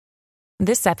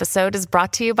This episode is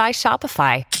brought to you by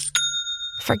Shopify.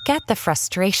 Forget the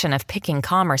frustration of picking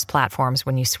commerce platforms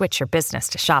when you switch your business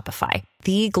to Shopify,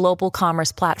 the global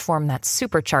commerce platform that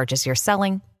supercharges your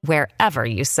selling wherever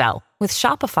you sell. With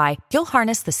Shopify, you'll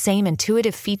harness the same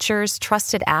intuitive features,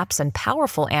 trusted apps, and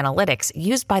powerful analytics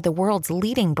used by the world's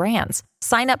leading brands.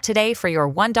 Sign up today for your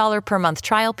 $1 per month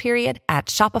trial period at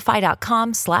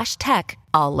shopify.com/tech,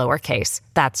 all lowercase.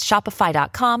 That's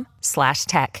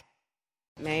shopify.com/tech.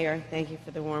 Mayor, thank you for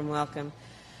the warm welcome.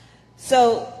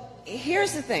 So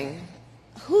here's the thing.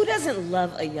 Who doesn't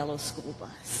love a yellow school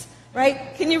bus,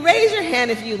 right? Can you raise your hand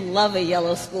if you love a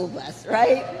yellow school bus,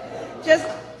 right? Just,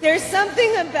 there's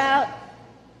something about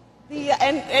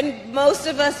and most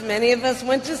of us, many of us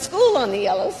went to school on the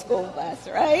yellow school bus,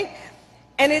 right?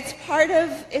 And it's part of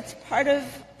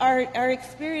our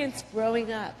experience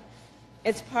growing up.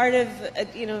 It's part of,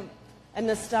 a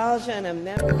nostalgia and a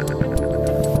memory.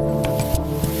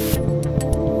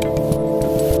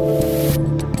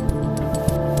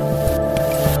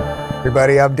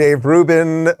 Everybody, I'm Dave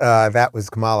Rubin. That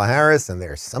was Kamala Harris, and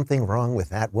there's something wrong with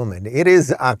that woman. It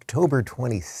is October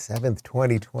 27th,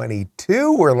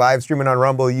 2022. We're live streaming on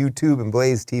Rumble, YouTube, and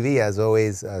Blaze TV. As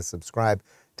always, subscribe,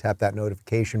 tap that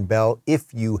notification bell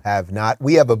if you have not.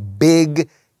 We have a big,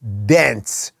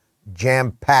 dense,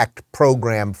 jam-packed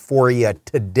program for you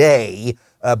today,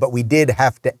 but we did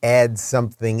have to add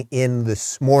something in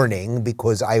this morning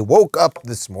because I woke up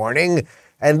this morning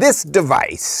and this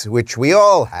device, which we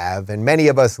all have, and many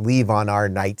of us leave on our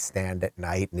nightstand at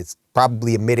night, and it's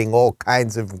probably emitting all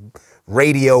kinds of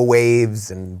radio waves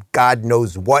and God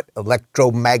knows what,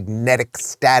 electromagnetic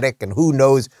static, and who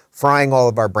knows, frying all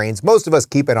of our brains. Most of us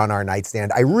keep it on our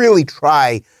nightstand. I really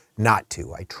try not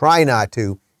to.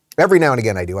 Every now and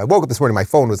again I do. I woke up this morning, my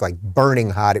phone was like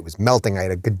burning hot. It was melting. I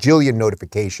had a gajillion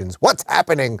notifications. What's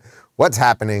happening?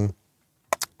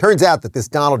 Turns out that this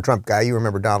Donald Trump guy, you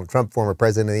remember Donald Trump, former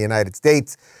president of the United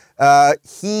States,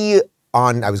 he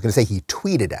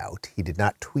tweeted out, he did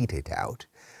not tweet it out,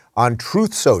 on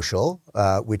Truth Social,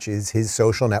 which is his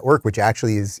social network, which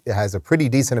actually has a pretty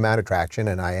decent amount of traction,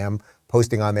 and I am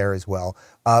posting on there as well.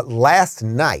 Last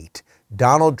night,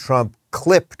 Donald Trump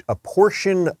clipped a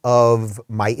portion of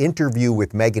my interview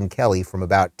with Megyn Kelly from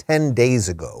about 10 days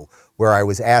ago, where I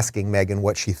was asking Megyn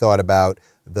what she thought about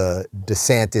the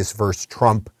DeSantis versus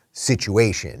Trump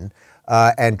situation.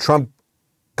 And Trump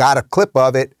got a clip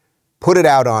of it, put it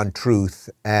out on Truth,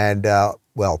 and,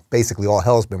 basically all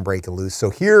hell's been breaking loose. So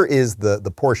here is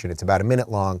the portion, it's about a minute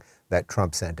long, that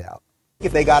Trump sent out.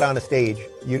 If they got on a stage,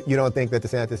 you don't think that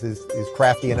DeSantis is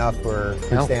crafty enough or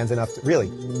stands enough? Really?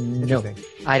 No,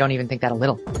 I don't even think that a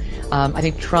little. I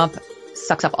think Trump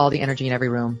sucks up all the energy in every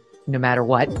room, no matter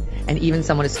what. And even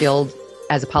someone as skilled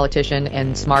as a politician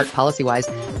and smart policy-wise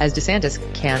as DeSantis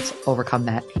can't overcome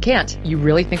that. He can't. You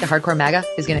really think the hardcore MAGA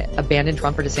is going to abandon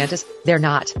Trump for DeSantis? They're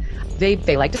not. They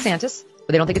like DeSantis,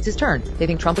 but they don't think it's his turn. They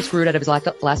think Trump was screwed out of his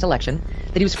last election,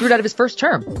 that he was screwed out of his first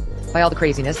term by all the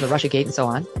craziness, the Russiagate and so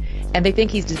on. And they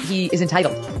think he is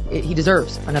entitled. He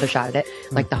deserves another shot at it.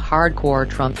 Like the hardcore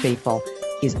Trump faithful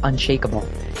is unshakable.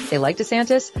 They like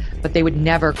DeSantis, but they would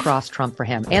never cross Trump for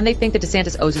him. And they think that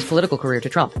DeSantis owes his political career to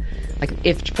Trump. Like,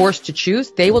 if forced to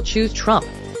choose, they will choose Trump.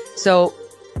 So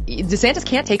DeSantis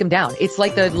can't take him down. It's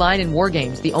like the line in War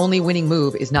Games, the only winning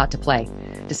move is not to play.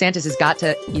 DeSantis has got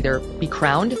to either be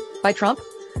crowned by Trump,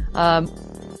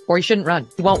 or he shouldn't run.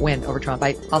 He won't win over Trump.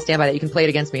 I'll stand by that. You can play it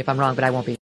against me if I'm wrong, but I won't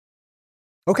be.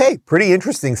 Okay, pretty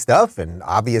interesting stuff. And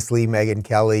obviously Megyn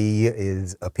Kelly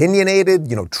is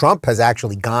opinionated. Trump has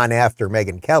actually gone after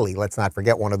Megyn Kelly. Let's not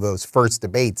forget one of those first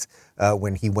debates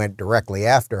when he went directly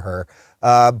after her.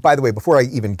 By the way, before I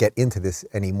even get into this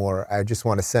anymore, I just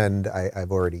want to send,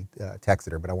 I've already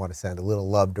texted her, but I want to send a little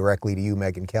love directly to you,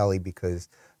 Megyn Kelly, because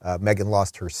Megyn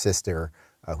lost her sister,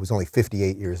 who's only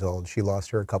 58 years old. She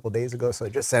lost her a couple days ago, so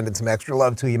just sending some extra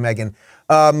love to you, Megyn.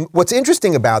 What's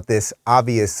interesting about this,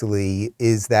 obviously,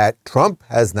 is that Trump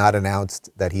has not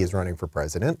announced that he is running for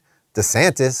president.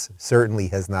 DeSantis certainly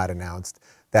has not announced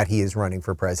that he is running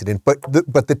for president, but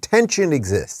the tension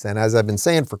exists. And as I've been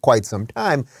saying for quite some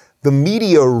time, the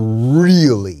media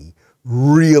really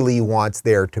wants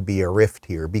there to be a rift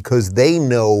here because they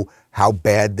know how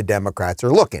bad the Democrats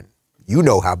are looking. You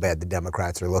know how bad the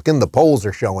Democrats are looking. The polls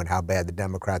are showing how bad the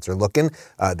Democrats are looking.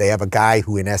 They have a guy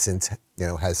who, in essence,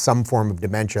 has some form of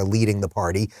dementia leading the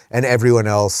party, and everyone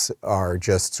else are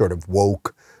just sort of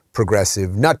woke,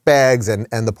 progressive nutbags,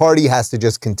 and the party has to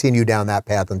just continue down that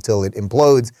path until it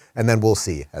implodes, and then we'll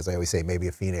see. As I always say, maybe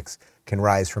a phoenix can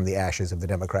rise from the ashes of the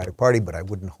Democratic Party, but I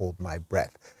wouldn't hold my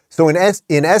breath. So in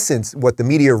essence, what the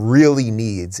media really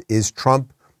needs is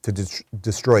Trump to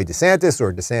destroy DeSantis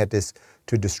or DeSantis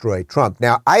to destroy Trump.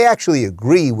 Now, I actually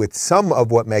agree with some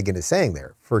of what Megyn is saying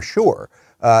there, for sure,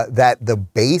 that the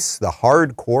base, the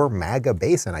hardcore MAGA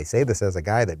base, and I say this as a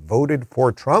guy that voted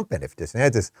for Trump, and if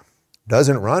DeSantis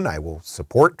doesn't run, I will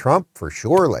support Trump for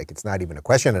sure. Like, it's not even a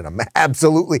question, and I'm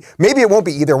absolutely, maybe it won't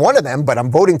be either one of them, but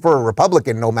I'm voting for a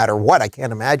Republican no matter what. I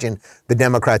can't imagine the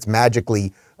Democrats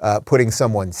magically putting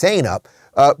someone sane up.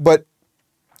 But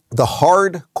the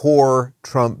hardcore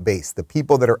Trump base, the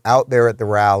people that are out there at the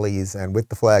rallies and with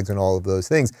the flags and all of those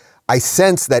things, I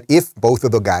sense that if both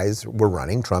of the guys were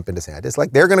running, Trump and DeSantis,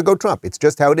 like, they're going to go Trump. It's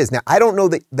just how it is. Now, I don't know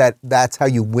that's how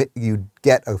you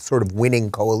get a sort of winning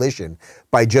coalition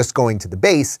by just going to the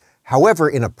base. However,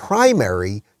 in a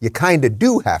primary, you kind of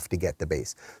do have to get the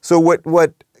base. So what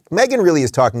Megyn really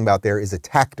is talking about there is a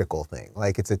tactical thing.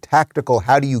 Like, it's a tactical,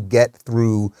 how do you get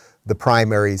through the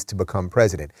primaries to become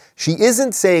president? She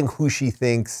isn't saying who she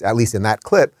thinks, at least in that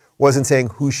clip, wasn't saying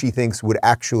who she thinks would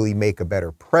actually make a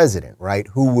better president, right?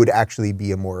 Who would actually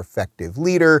be a more effective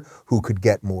leader, who could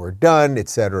get more done, et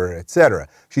cetera, et cetera.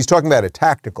 She's talking about a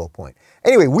tactical point.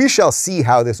 Anyway, we shall see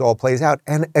how this all plays out.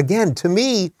 And again, to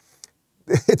me,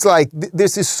 it's like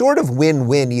this is sort of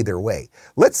win-win either way.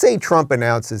 Let's say Trump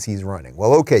announces he's running.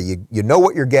 Well, okay, you know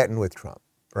what you're getting with Trump,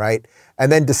 right?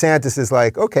 And then DeSantis is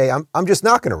like, okay, I'm just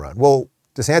not going to run. Well,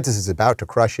 DeSantis is about to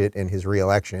crush it in his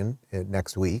reelection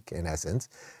next week, in essence.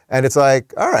 And it's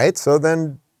like, all right, so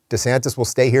then DeSantis will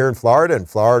stay here in Florida, and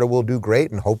Florida will do great,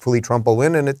 and hopefully Trump will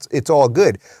win, and it's all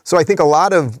good. So I think a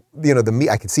lot of,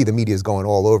 I can see the media is going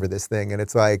all over this thing, and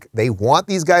it's like they want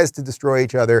these guys to destroy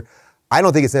each other. I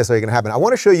don't think it's necessarily going to happen. I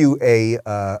want to show you a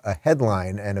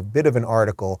headline and a bit of an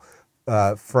article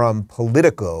from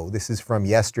Politico. This is from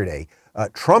yesterday.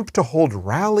 Trump to hold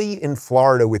rally in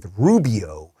Florida with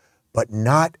Rubio, but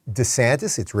not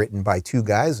DeSantis. It's written by two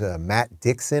guys, Matt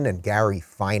Dixon and Gary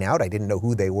Fineout. I didn't know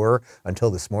who they were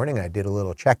until this morning. I did a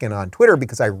little check-in on Twitter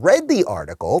because I read the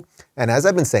article. And as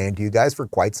I've been saying to you guys for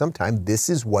quite some time, this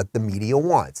is what the media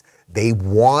wants. They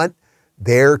want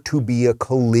there to be a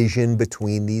collision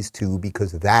between these two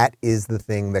because that is the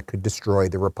thing that could destroy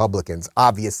the Republicans.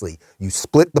 Obviously, you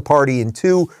split the party in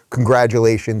two.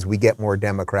 Congratulations, we get more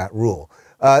Democrat rule.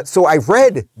 So I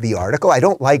read the article. I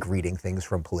don't like reading things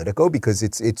from Politico because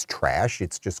it's trash.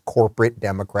 It's just corporate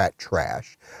Democrat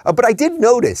trash. But I did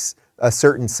notice a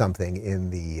certain something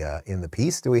in the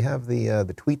piece. Do we have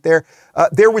the tweet there?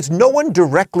 There was no one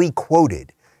directly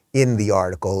quoted in the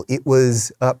article. It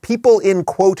was people in,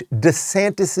 quote,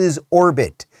 DeSantis's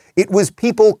orbit. It was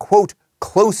people, quote,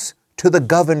 close to the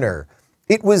governor.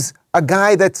 It was a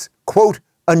guy that's, quote,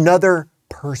 another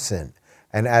person.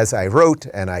 And as I wrote,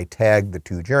 and I tagged the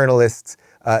two journalists,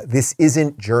 this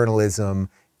isn't journalism,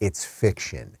 it's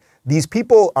fiction. These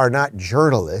people are not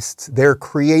journalists, they're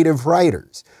creative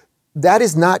writers. That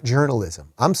is not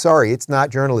journalism. I'm sorry, it's not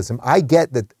journalism. I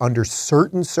get that under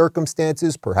certain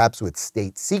circumstances, perhaps with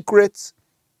state secrets,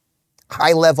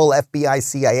 high-level FBI,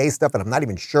 CIA stuff, and I'm not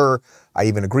even sure I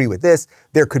even agree with this,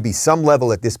 there could be some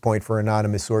level at this point for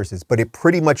anonymous sources, but it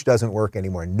pretty much doesn't work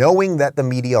anymore. Knowing that the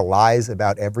media lies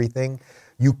about everything,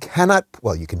 you cannot,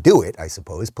 well, you can do it, I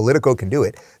suppose. Politico can do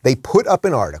it. They put up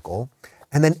an article,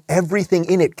 and then everything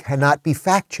in it cannot be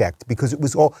fact-checked because it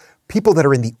was all people that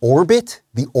are in the orbit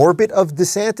of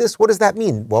DeSantis. What does that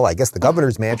mean? Well, I guess the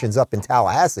governor's mansion's up in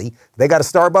Tallahassee. They got a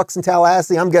Starbucks in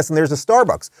Tallahassee. I'm guessing there's a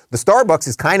Starbucks. The Starbucks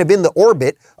is kind of in the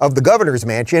orbit of the governor's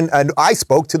mansion. And I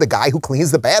spoke to the guy who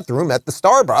cleans the bathroom at the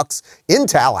Starbucks in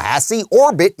Tallahassee.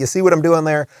 Orbit. You see what I'm doing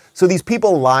there? So these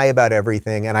people lie about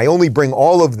everything. And I only bring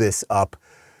all of this up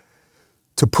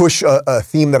to push a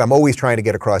theme that I'm always trying to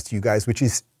get across to you guys, which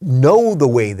is know the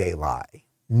way they lie.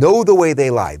 Know the way they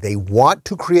lie. They want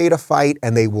to create a fight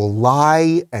and they will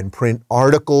lie and print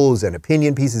articles and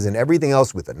opinion pieces and everything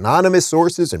else with anonymous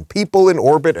sources and people in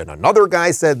orbit and another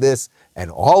guy said this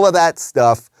and all of that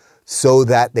stuff so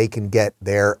that they can get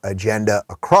their agenda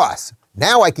across.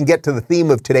 Now I can get to the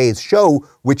theme of today's show,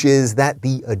 which is that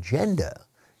the agenda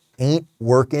ain't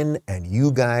working and you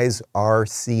guys are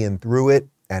seeing through it.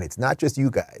 And it's not just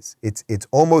you guys. It's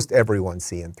almost everyone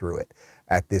seeing through it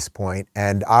at this point.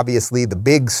 And obviously the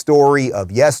big story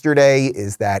of yesterday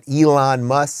is that Elon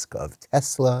Musk of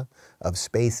Tesla, of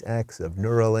SpaceX, of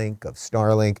Neuralink, of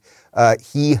Starlink,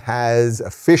 he has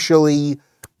officially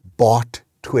bought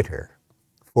Twitter,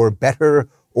 for better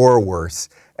or worse.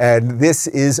 And this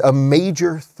is a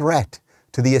major threat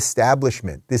to the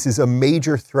establishment. This is a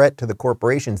major threat to the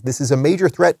corporations. This is a major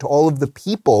threat to all of the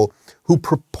people who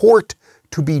purport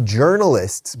to be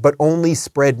journalists, but only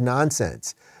spread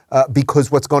nonsense.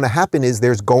 because what's going to happen is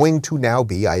there's going to now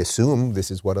be, I assume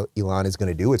this is what Elon is going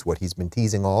to do, it's what he's been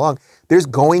teasing all along, there's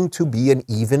going to be an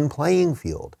even playing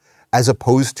field as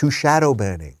opposed to shadow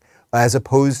banning, as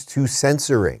opposed to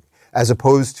censoring, as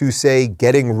opposed to, say,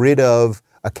 getting rid of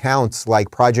accounts like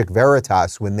Project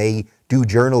Veritas when they do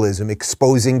journalism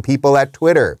exposing people at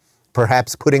Twitter,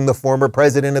 perhaps putting the former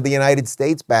president of the United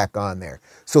States back on there.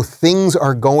 So things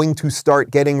are going to start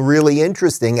getting really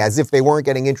interesting, as if they weren't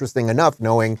getting interesting enough,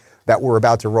 knowing that we're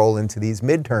about to roll into these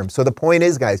midterms. So the point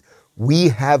is, guys, we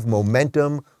have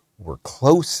momentum. We're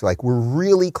close, like we're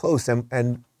really close.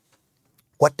 And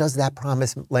what does that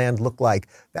promised land look like?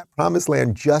 That promised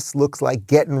land just looks like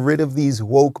getting rid of these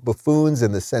woke buffoons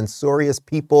and the censorious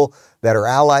people that are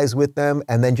allies with them,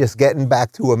 and then just getting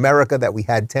back to America that we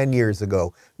had 10 years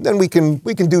ago. And then we can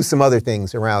do some other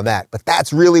things around that. But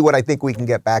that's really what I think we can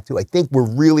get back to. I think we're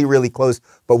really, really close,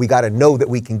 but we got to know that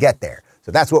we can get there.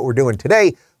 So that's what we're doing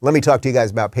today. Let me talk to you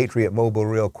guys about Patriot Mobile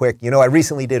real quick. You know, I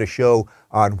recently did a show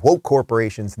on woke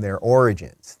corporations and their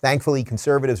origins. Thankfully,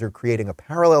 conservatives are creating a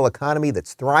parallel economy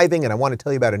that's thriving, and I want to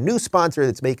tell you about a new sponsor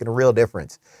that's making a real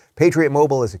difference. Patriot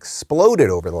Mobile has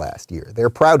exploded over the last year. They're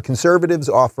proud conservatives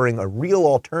offering a real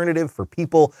alternative for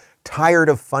people tired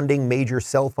of funding major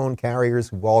cell phone carriers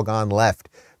who've all gone left.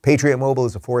 Patriot Mobile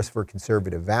is a force for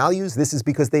conservative values. This is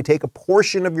because they take a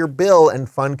portion of your bill and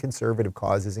fund conservative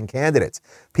causes and candidates.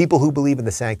 People who believe in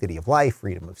the sanctity of life,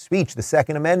 freedom of speech, the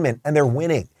Second Amendment, and they're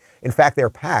winning. In fact, their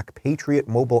PAC, Patriot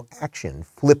Mobile Action,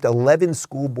 flipped 11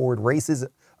 school board races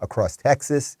across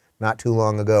Texas not too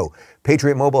long ago.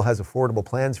 Patriot Mobile has affordable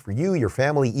plans for you, your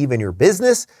family, even your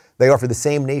business. They offer the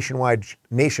same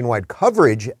nationwide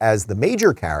coverage as the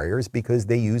major carriers because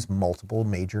they use multiple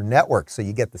major networks. So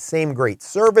you get the same great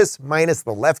service minus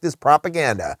the leftist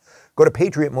propaganda. Go to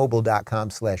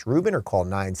patriotmobile.com/Rubin or call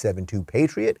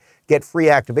 972-PATRIOT. Get free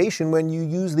activation when you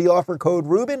use the offer code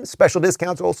Rubin. Special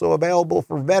discounts also available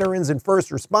for veterans and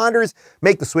first responders.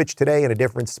 Make the switch today and a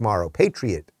difference tomorrow.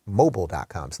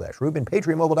 Patriotmobile.com/Rubin.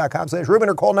 Patriotmobile.com/Rubin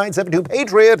or call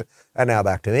 972-PATRIOT. And now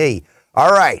back to me.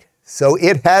 All right. So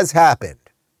it has happened.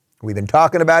 We've been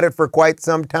talking about it for quite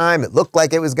some time. It looked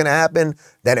like it was going to happen.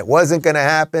 Then it wasn't going to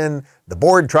happen. The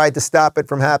board tried to stop it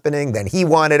from happening. Then he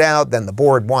wanted out. Then the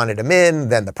board wanted him in.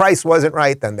 Then the price wasn't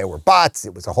right. Then there were bots.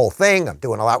 It was a whole thing. I'm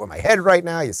doing a lot with my head right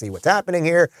now. You see what's happening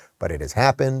here. But it has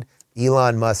happened.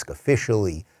 Elon Musk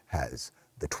officially has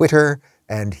the Twitter,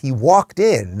 and he walked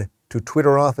in to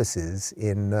Twitter offices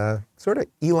in sort of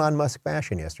Elon Musk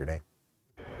fashion yesterday.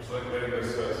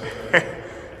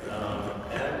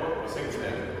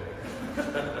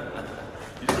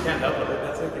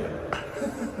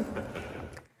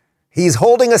 He's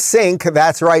holding a sink,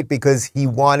 that's right, because he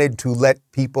wanted to let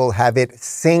people have it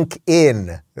sink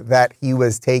in that he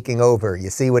was taking over. You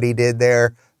see what he did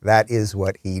there? That is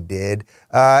what he did.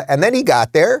 And then he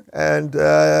got there, and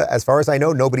as far as I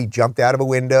know, nobody jumped out of a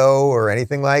window or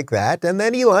anything like that. And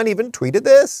then Elon even tweeted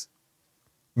this: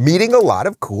 meeting a lot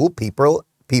of cool people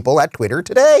at Twitter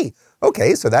today.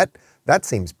 Okay, so that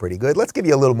seems pretty good. Let's give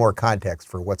you a little more context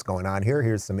for what's going on here.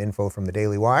 Here's some info from the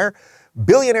Daily Wire.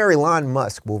 Billionaire Elon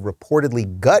Musk will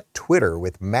reportedly gut Twitter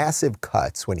with massive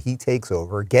cuts when he takes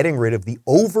over, getting rid of the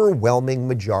overwhelming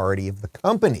majority of the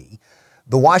company.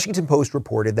 The Washington Post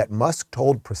reported that Musk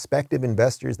told prospective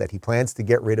investors that he plans to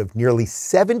get rid of nearly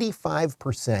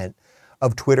 75%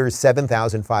 of Twitter's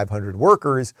 7,500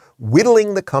 workers,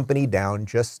 whittling the company down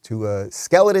just to a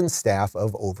skeleton staff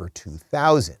of over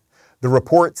 2,000. The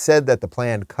report said that the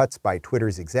planned cuts by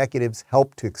Twitter's executives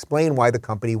helped to explain why the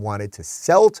company wanted to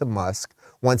sell to Musk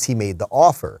once he made the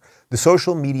offer. The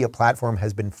social media platform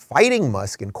has been fighting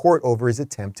Musk in court over his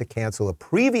attempt to cancel a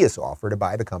previous offer to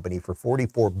buy the company for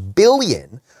 $44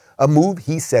 billion, a move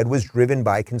he said was driven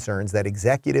by concerns that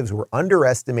executives were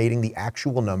underestimating the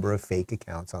actual number of fake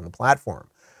accounts on the platform.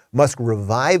 Musk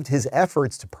revived his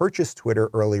efforts to purchase Twitter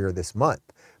earlier this month.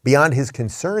 Beyond his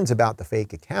concerns about the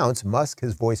fake accounts, Musk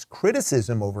has voiced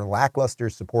criticism over lackluster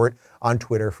support on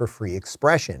Twitter for free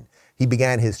expression. He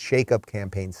began his shakeup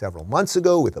campaign several months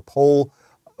ago with a poll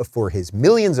for his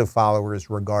millions of followers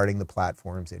regarding the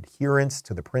platform's adherence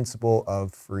to the principle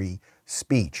of free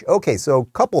speech. Okay, so a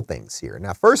couple things here.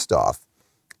 Now, first off,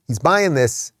 he's buying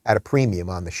this at a premium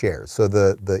on the shares. So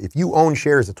if you own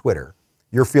shares of Twitter,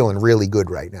 you're feeling really good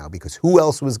right now, because who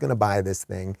else was going to buy this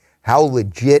thing? How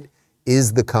legit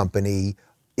is the company?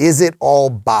 Is it all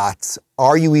bots?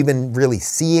 Are you even really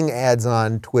seeing ads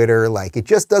on Twitter? Like, it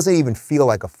just doesn't even feel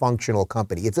like a functional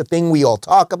company. It's a thing we all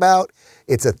talk about.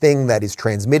 It's a thing that is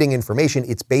transmitting information.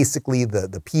 It's basically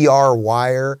the PR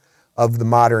wire of the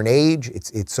modern age.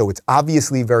 So it's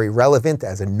obviously very relevant,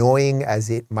 as annoying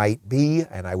as it might be.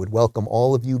 And I would welcome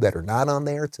all of you that are not on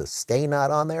there to stay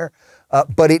not on there.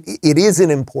 But it is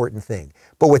an important thing.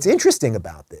 But what's interesting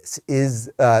about this is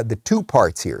the two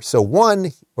parts here. So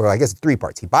one, or I guess 3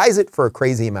 parts. He buys it for a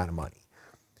crazy amount of money.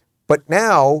 But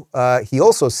now he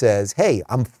also says, hey,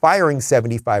 I'm firing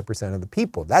 75% of the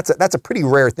people. That's a pretty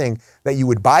rare thing, that you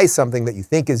would buy something that you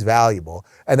think is valuable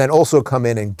and then also come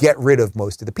in and get rid of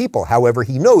most of the people. However,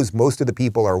 he knows most of the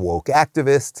people are woke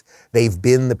activists. They've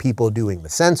been the people doing the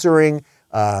censoring.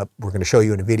 We're going to show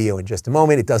you in a video in just a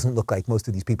moment. It doesn't look like most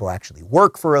of these people actually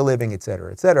work for a living, et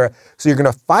cetera, et cetera. So you're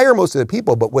going to fire most of the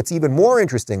people. But what's even more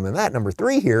interesting than that, number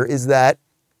 3 here, is that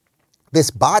this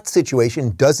bot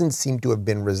situation doesn't seem to have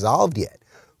been resolved yet.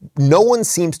 No one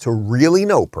seems to really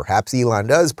know. Perhaps Elon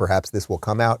does. Perhaps this will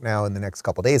come out now in the next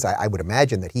couple of days. I would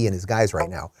imagine that he and his guys right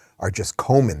now are just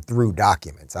combing through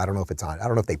documents. I don't know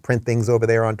if they print things over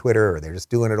there on Twitter or they're just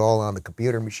doing it all on the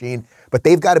computer machine, but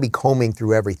they've got to be combing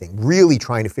through everything, really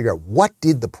trying to figure out what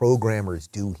did the programmers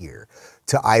do here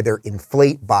to either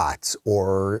inflate bots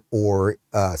or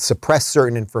suppress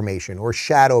certain information or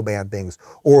shadow ban things,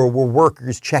 or were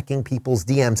workers checking people's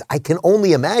DMs. I can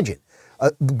only imagine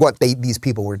what these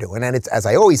people were doing. And it's, as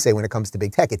I always say when it comes to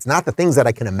big tech, it's not the things that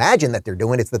I can imagine that they're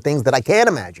doing, it's the things that I can't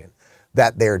imagine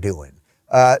that they're doing.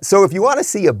 So if you want to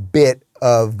see a bit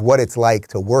of what it's like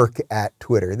to work at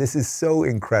Twitter, this is so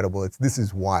incredible. This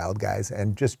is wild, guys.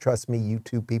 And just trust me, you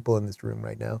 2 people in this room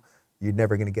right now, you're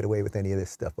never going to get away with any of this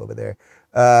stuff over there.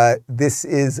 This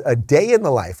is a day in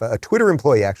the life. A Twitter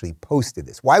employee actually posted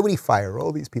this. Why would he fire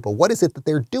all these people? What is it that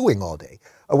they're doing all day?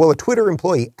 Well, a Twitter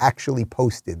employee actually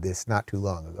posted this not too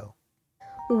long ago.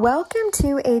 Welcome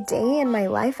to a day in my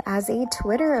life as a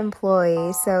Twitter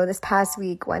employee. So this past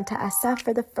week, went to SF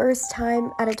for the first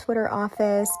time at a Twitter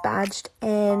office, badged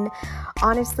in.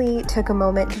 Honestly, took a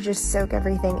moment to just soak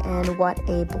everything in. What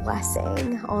a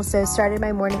blessing. Also started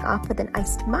my morning off with an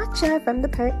iced matcha from the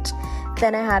perch.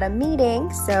 Then I had a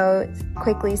meeting, so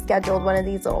quickly scheduled one of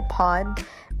these little pod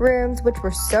rooms, which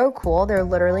were so cool. They're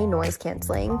literally noise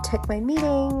canceling. Took my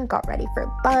meeting, got ready for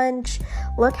lunch.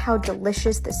 Look how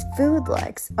delicious this food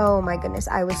looks. Oh my goodness,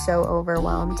 I was so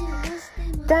overwhelmed.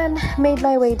 Then made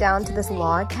my way down to this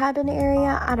log cabin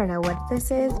area. I don't know what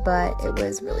this is, but it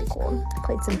was really cool.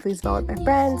 Played some foosball with my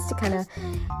friends to kind of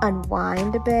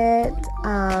unwind a bit.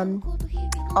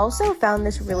 Also found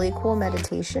this really cool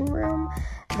meditation room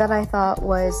that I thought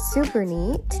was super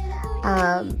neat.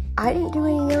 I didn't do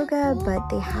any yoga, but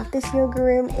they have this yoga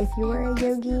room if you are a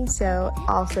yogi, so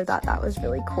also thought that was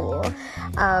really cool.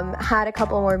 Had a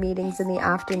couple more meetings in the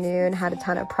afternoon, had a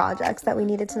ton of projects that we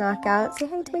needed to knock out. Say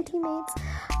hi to my teammates.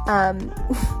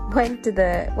 Went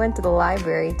to the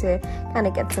library to kind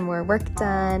of get some more work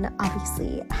done.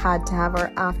 Obviously had to have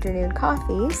our afternoon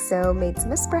coffee, so made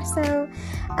some espresso.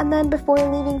 And then before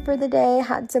leaving for the day,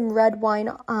 had some red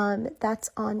wine that's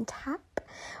on tap.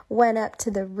 Went up to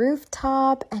the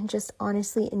rooftop and just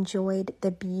honestly enjoyed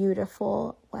the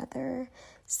beautiful weather.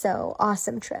 So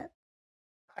awesome trip.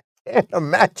 I can't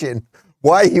imagine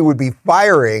why he would be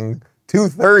firing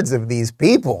 2/3 of these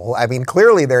people. I mean,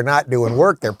 clearly they're not doing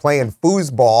work. They're playing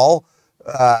foosball.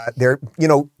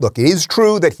 Look, it is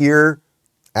true that here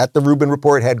at the Rubin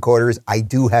Report headquarters, I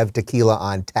do have tequila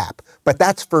on tap, but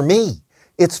that's for me.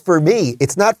 It's for me.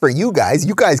 It's not for you guys.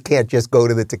 You guys can't just go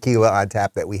to the tequila on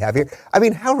tap that we have here. I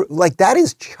mean, that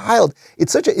is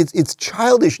it's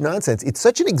childish nonsense. It's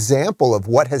such an example of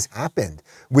what has happened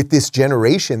with this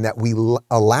generation that we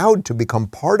allowed to become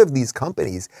part of these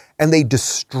companies, and they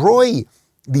destroy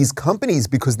these companies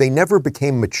because they never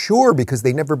became mature, because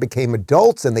they never became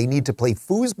adults, and they need to play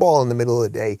foosball in the middle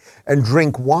of the day and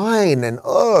drink wine, and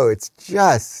it's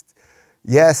just...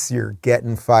 Yes, you're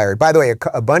getting fired. By the way,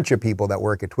 a bunch of people that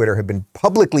work at Twitter have been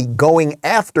publicly going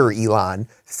after Elon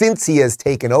since he has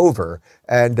taken over.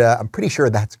 And I'm pretty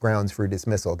sure that's grounds for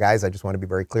dismissal. Guys, I just want to be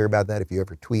very clear about that. If you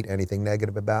ever tweet anything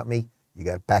negative about me, you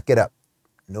got to back it up.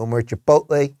 No more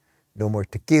Chipotle, no more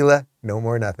tequila, no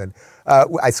more nothing.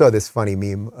 I saw this funny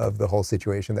meme of the whole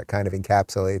situation that kind of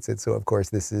encapsulates it. So, of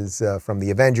course, this is from the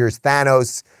Avengers,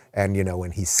 Thanos. And,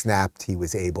 when he snapped, he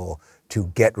was able to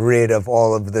get rid of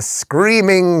all of the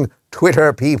screaming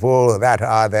Twitter people that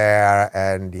are there.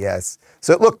 And yes,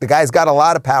 so look, the guy's got a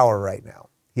lot of power right now.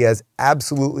 He has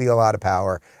absolutely a lot of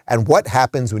power. And what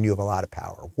happens when you have a lot of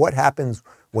power? What happens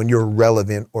when you're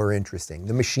relevant or interesting?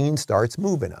 The machine starts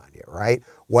moving on you, right?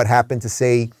 What happened to,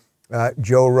 say,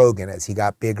 Joe Rogan, as he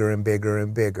got bigger and bigger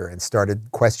and bigger and started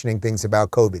questioning things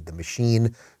about COVID, the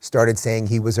machine started saying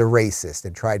he was a racist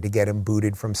and tried to get him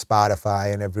booted from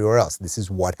Spotify and everywhere else. This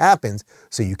is what happens,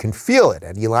 so you can feel it.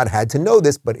 And Elon had to know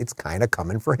this, but it's kind of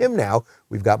coming for him now.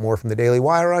 We've got more from the Daily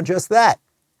Wire on just that.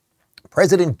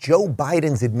 President Joe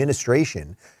Biden's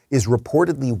administration is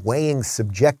reportedly weighing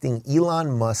subjecting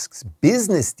Elon Musk's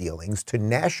business dealings to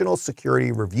national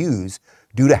security reviews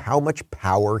due to how much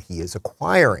power he is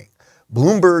acquiring.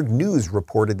 Bloomberg News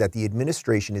reported that the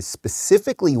administration is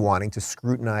specifically wanting to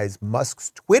scrutinize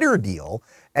Musk's Twitter deal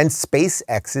and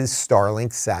SpaceX's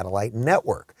Starlink satellite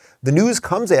network. The news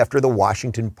comes after the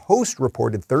Washington Post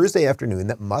reported Thursday afternoon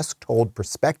that Musk told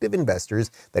prospective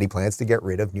investors that he plans to get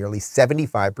rid of nearly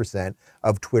 75%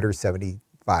 of Twitter's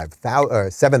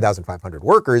 7,500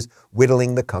 workers,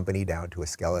 whittling the company down to a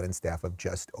skeleton staff of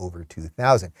just over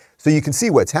 2,000. So you can see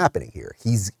what's happening here.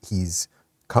 He's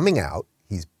coming out.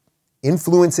 He's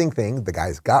influencing things. The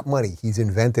guy's got money. He's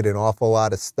invented an awful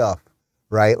lot of stuff,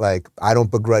 right? Like, I don't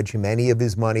begrudge him any of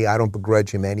his money. I don't begrudge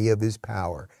him any of his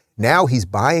power. Now he's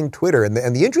buying Twitter. And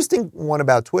the interesting one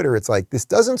about Twitter, it's like, this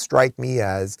doesn't strike me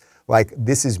as like,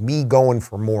 this is me going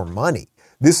for more money.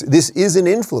 This is an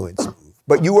influence move.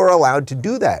 But you are allowed to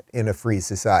do that in a free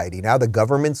society. Now the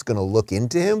government's going to look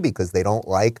into him because they don't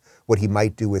like what he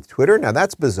might do with Twitter. Now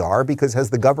that's bizarre, because has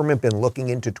the government been looking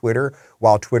into Twitter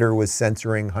while Twitter was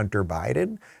censoring Hunter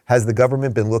Biden? Has the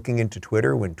government been looking into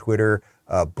Twitter when Twitter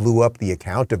blew up the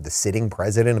account of the sitting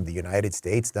president of the United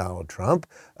States, Donald Trump?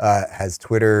 Has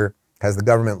the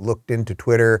government looked into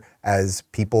Twitter as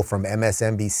people from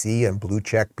MSNBC and blue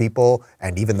check people,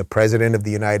 and even the president of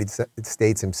the United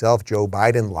States himself, Joe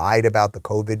Biden, lied about the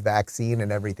COVID vaccine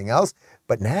and everything else?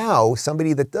 But now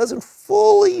somebody that doesn't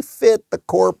fully fit the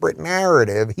corporate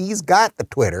narrative, he's got the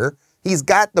Twitter, he's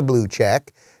got the blue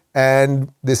check,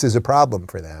 and this is a problem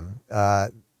for them.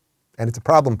 And it's a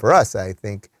problem for us, I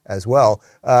think, as well.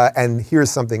 And here's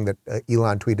something that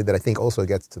Elon tweeted that I think also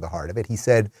gets to the heart of it. He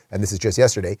said, and this is just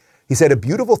yesterday, he said, a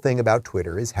beautiful thing about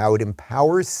Twitter is how it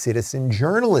empowers citizen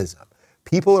journalism.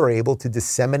 People are able to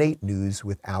disseminate news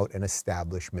without an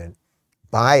establishment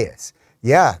bias.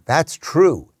 Yeah, that's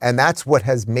true. And that's what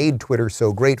has made Twitter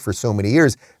so great for so many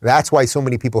years. That's why so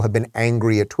many people have been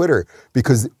angry at Twitter,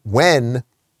 because when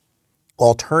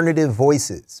alternative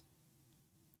voices,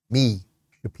 me,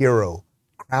 Shapiro,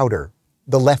 Crowder,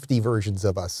 the lefty versions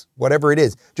of us, whatever it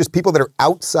is, just people that are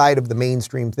outside of the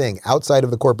mainstream thing, outside of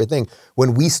the corporate thing,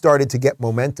 when we started to get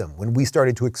momentum, when we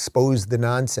started to expose the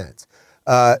nonsense,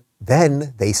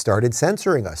 then they started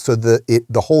censoring us. So the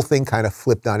whole thing kind of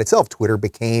flipped on itself. Twitter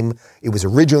became, it was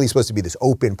originally supposed to be this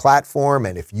open platform,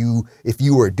 and if you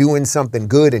were doing something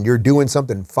good and you're doing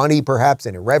something funny perhaps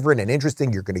and irreverent and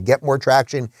interesting, you're going to get more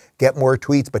traction, get more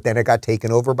tweets. But then it got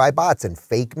taken over by bots and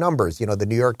fake numbers. You know, the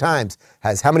New York Times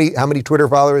has how many Twitter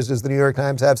followers does the New York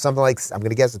Times have? Something like, I'm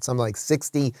going to guess it's something like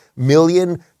 60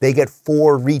 million. They get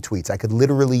 4 retweets. I could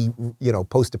literally,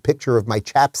 post a picture of my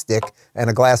chapstick and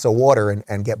a glass of water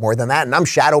and get more than that, and I'm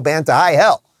shadow banned to high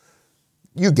hell.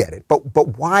 You get it.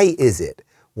 But why is it?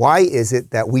 Why is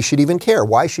it that we should even care?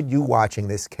 Why should you watching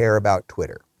this care about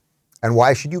Twitter? And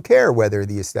why should you care whether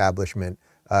the establishment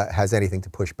has anything to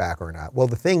push back or not? Well,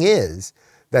 the thing is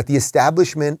that the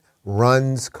establishment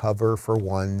runs cover for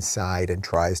one side and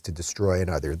tries to destroy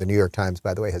another. The New York Times,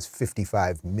 by the way, has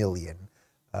 55 million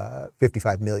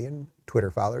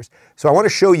Twitter followers. So I want to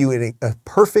show you a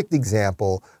perfect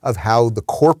example of how the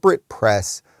corporate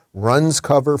press runs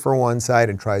cover for one side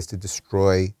and tries to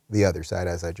destroy the other side,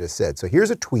 as I just said. So here's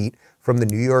a tweet from the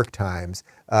New York Times.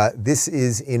 This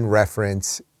is in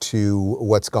reference to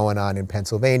what's going on in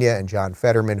Pennsylvania and John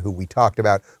Fetterman, who we talked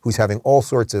about, who's having all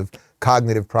sorts of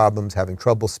cognitive problems, having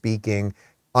trouble speaking,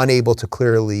 unable to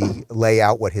clearly lay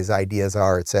out what his ideas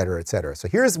are, et cetera, et cetera. So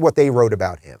here's what they wrote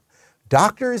about him.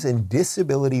 Doctors and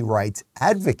disability rights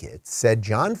advocates said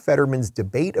John Fetterman's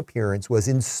debate appearance was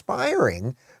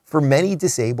inspiring for many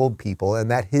disabled people and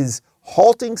that his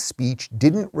halting speech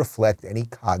didn't reflect any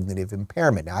cognitive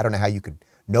impairment. Now, I don't know how you could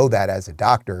know that as a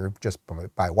doctor just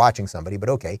by watching somebody, but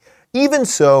okay. Even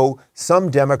so, some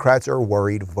Democrats are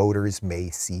worried voters may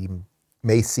see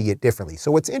it differently.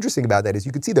 So what's interesting about that is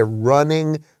you can see they're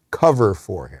running cover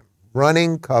for him,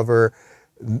 running cover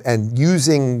and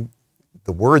using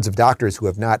the words of doctors who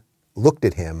have not looked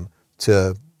at him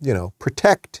to,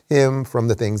 protect him from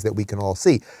the things that we can all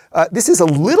see. This is a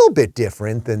little bit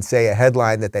different than, say, a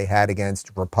headline that they had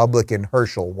against Republican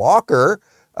Herschel Walker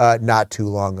not too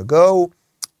long ago.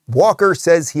 Walker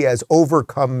says he has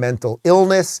overcome mental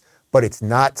illness, but it's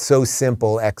not so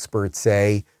simple, experts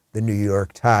say, the New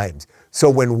York Times. So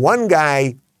when one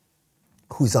guy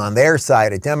who's on their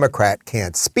side, a Democrat,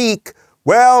 can't speak,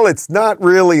 well, it's not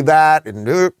really that, and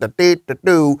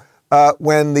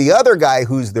when the other guy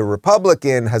who's the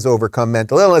Republican has overcome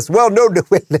mental illness, well, no,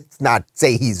 let's not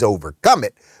say he's overcome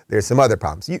it. There's some other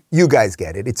problems. You guys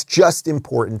get it. It's just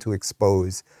important to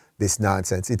expose this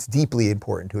nonsense. It's deeply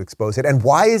important to expose it. And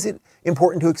why is it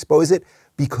important to expose it?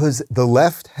 Because the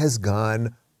left has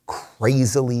gone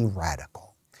crazily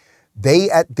radical. They,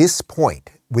 at this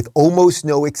point, with almost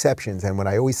no exceptions, and when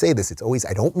I always say this, it's always,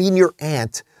 I don't mean your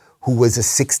aunt who was a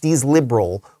 60s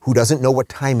liberal who doesn't know what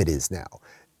time it is now.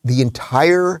 The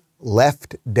entire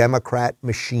left Democrat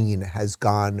machine has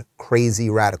gone crazy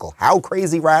radical. How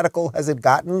crazy radical has it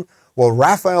gotten? Well,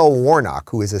 Raphael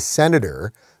Warnock, who is a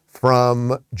senator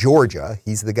from Georgia,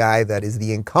 he's the guy that is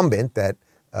the incumbent that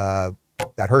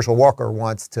Herschel Walker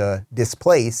wants to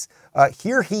displace.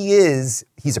 Here he is,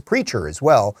 he's a preacher as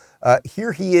well.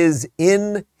 Here he is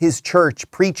in his church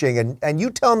preaching, and you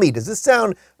tell me, does this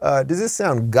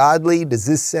sound godly? Does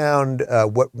this sound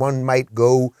what one might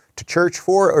go to church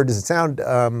for, or does it sound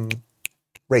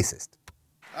racist?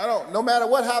 No matter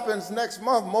what happens next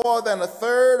month, more than a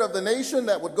third of the nation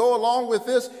that would go along with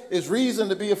this is reason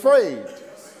to be afraid.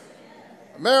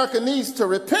 America needs to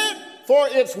repent for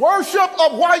its worship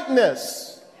of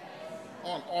whiteness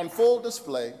on full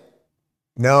display.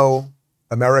 No,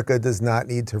 America does not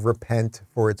need to repent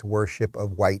for its worship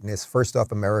of whiteness. First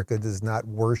off, America does not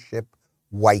worship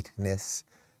whiteness.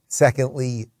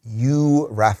 Secondly, you,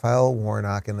 Raphael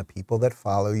Warnock, and the people that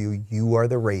follow you, you are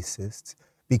the racists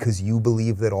because you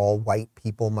believe that all white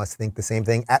people must think the same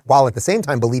thing, while at the same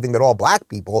time believing that all black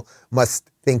people must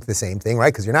think the same thing,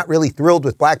 right? Because you're not really thrilled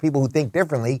with black people who think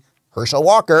differently. Herschel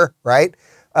Walker, right?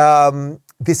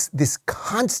 This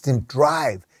constant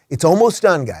drive. It's almost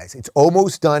done, guys. It's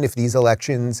almost done if these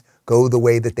elections go the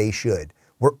way that they should.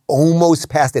 We're almost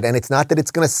past it. And it's not that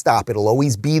it's going to stop. It'll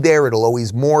always be there. It'll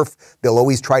always morph. They'll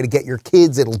always try to get your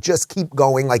kids. It'll just keep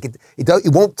going. Like it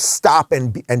won't stop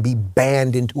and be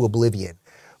banned into oblivion.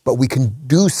 But we can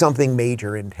do something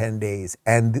major in 10 days.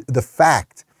 And the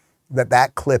fact that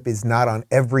that clip is not on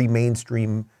every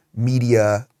mainstream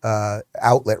media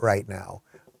outlet right now,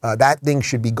 that thing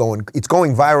should be it's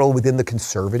going viral within the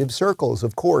conservative circles,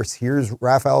 of course. Here's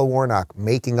Raphael Warnock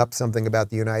making up something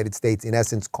about the United States, in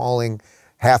essence calling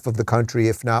half of the country,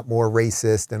 if not more,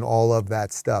 racist and all of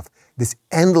that stuff. This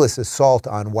endless assault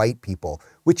on white people,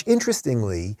 which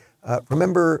interestingly,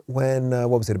 remember when,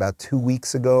 about 2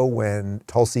 weeks ago when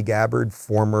Tulsi Gabbard,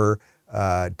 former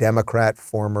Democrat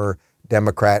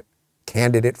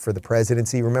candidate for the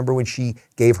presidency, remember when she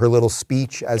gave her little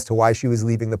speech as to why she was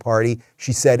leaving the party?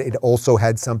 She said it also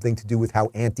had something to do with how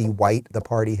anti-white the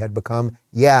party had become.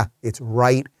 Yeah, it's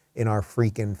right in our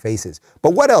freaking faces.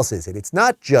 But what else is it? It's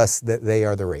not just that they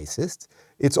are the racists.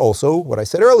 It's also what I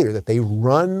said earlier, that they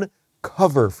run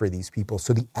cover for these people.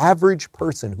 So the average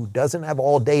person who doesn't have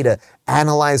all data,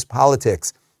 analyze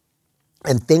politics,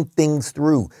 and think things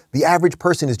through. The average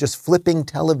person is just flipping on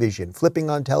television, flipping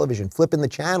the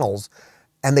channels,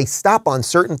 and they stop on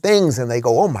certain things and they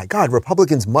go, oh my God,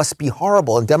 Republicans must be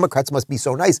horrible and Democrats must be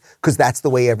so nice because that's the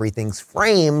way everything's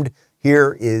framed.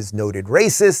 Here is noted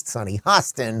racist Sonny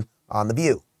Hostin on The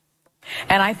View.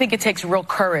 And I think it takes real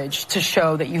courage to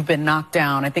show that you've been knocked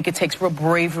down. I think it takes real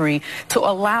bravery to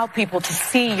allow people to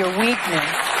see your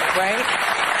weakness, right?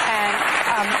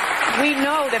 And we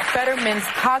know that Fetterman's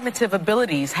cognitive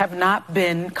abilities have not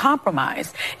been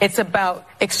compromised. It's about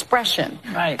expression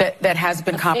that has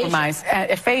been compromised.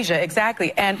 Aphasia,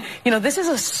 exactly. And, this is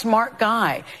a smart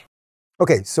guy.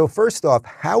 Okay, so first off,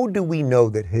 how do we know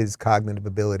that his cognitive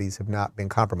abilities have not been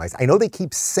compromised? I know they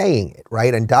keep saying it,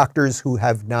 right? And doctors who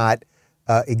have not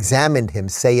examined him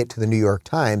say it to the New York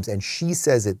Times, and she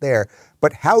says it there.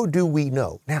 But how do we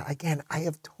know? Now, again, I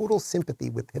have total sympathy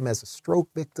with him as a stroke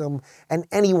victim and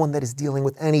anyone that is dealing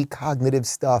with any cognitive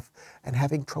stuff and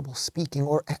having trouble speaking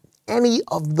or any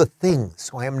of the things.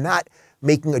 So I am not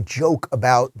making a joke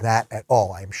about that at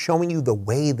all. I am showing you the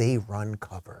way they run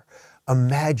cover.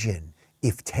 Imagine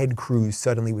if Ted Cruz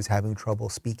suddenly was having trouble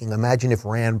speaking. Imagine if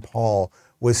Rand Paul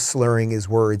was slurring his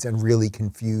words and really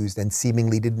confused and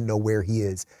seemingly didn't know where he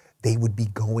is. They would be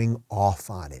going off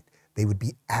on it. They would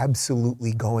be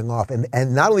absolutely going off. And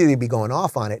not only would they be going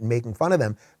off on it and making fun of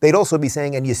them, they'd also be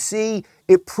saying, and you see,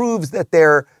 it proves that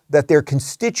their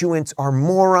constituents are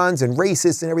morons and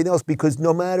racists and everything else, because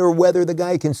no matter whether the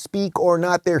guy can speak or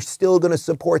not, they're still going to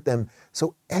support them.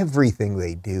 So everything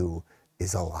they do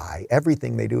is a lie.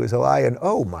 Everything they do is a lie. And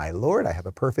oh my Lord, I have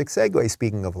a perfect segue,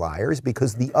 speaking of liars,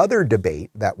 because the other debate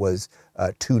that was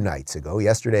 2 nights ago,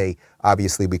 yesterday,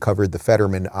 obviously we covered the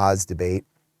Fetterman-Oz debate,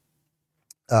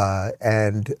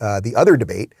 and the other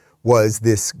debate was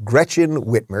this Gretchen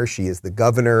Whitmer. She is the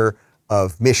governor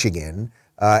of Michigan,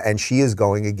 and she is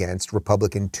going against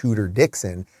Republican Tudor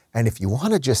Dixon. And if you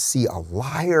want to just see a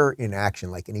liar in action,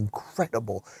 like an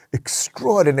incredible,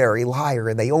 extraordinary liar,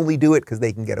 and they only do it because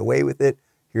they can get away with it,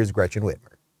 here's Gretchen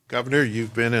Whitmer. Governor,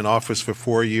 you've been in office for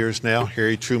 4 years now.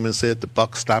 Harry Truman said the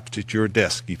buck stops at your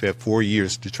desk. You've had 4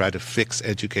 years to try to fix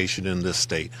education in this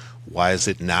state. Why is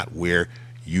it not where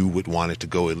you would want it to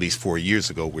go at least 4 years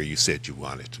ago where you said you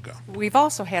wanted to go? We've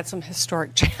also had some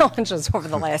historic challenges over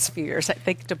the last few years, I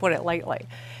think, to put it lightly.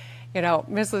 You know,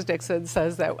 Mrs. Dixon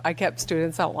says that I kept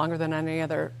students out longer than any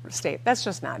other state. That's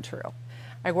just not true.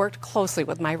 I worked closely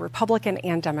with my Republican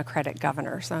and Democratic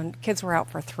governors, and kids were out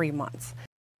for 3 months.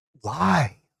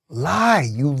 Lie,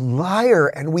 you liar,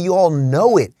 and we all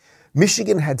know it.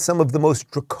 Michigan had some of the most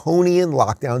draconian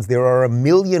lockdowns. There are a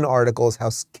million articles how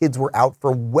kids were out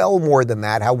for well more than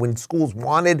that, how when schools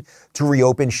wanted to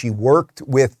reopen, she worked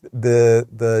with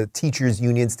the teachers'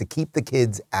 unions to keep the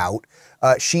kids out.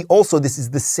 She also, this is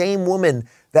the same woman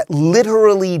that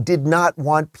literally did not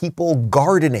want people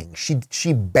gardening.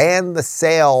 She banned the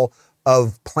sale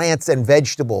of plants and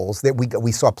vegetables that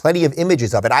we saw plenty of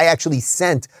images of it.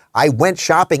 I went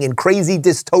shopping in crazy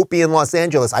dystopian Los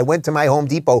Angeles. I went to my Home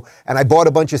Depot and I bought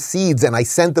a bunch of seeds and I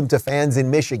sent them to fans in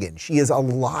Michigan. She is a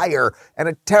liar and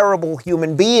a terrible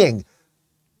human being.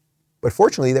 But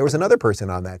fortunately, there was another person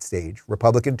on that stage,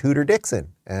 Republican Tudor Dixon,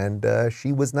 and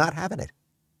she was not having it.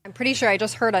 I'm pretty sure I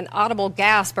just heard an audible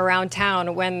gasp around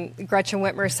town when Gretchen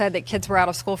Whitmer said that kids were out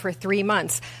of school for 3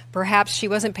 months. Perhaps she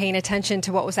wasn't paying attention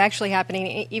to what was actually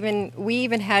happening. We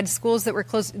even had schools that were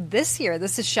closed this year.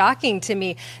 This is shocking to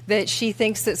me that she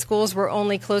thinks that schools were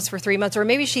only closed for 3 months, or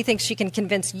maybe she thinks she can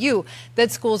convince you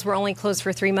that schools were only closed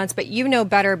for 3 months, but you know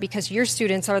better because your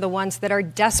students are the ones that are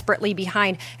desperately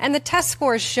behind. And the test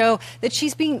scores show that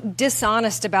she's being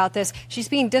dishonest about this. She's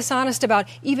being dishonest about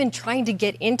even trying to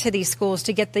get into these schools,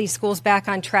 to get these schools back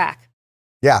on track.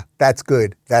 Yeah, that's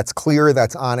good. That's clear.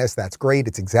 That's honest. That's great.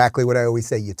 It's exactly what I always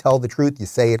say. You tell the truth. You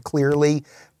say it clearly.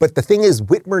 But the thing is,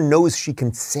 Whitmer knows she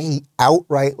can say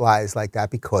outright lies like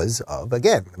that because of,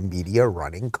 again, the media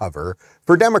running cover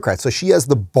for Democrats. So she has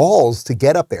the balls to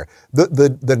get up there.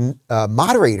 The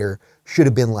moderator should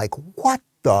have been like, what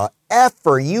the F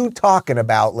are you talking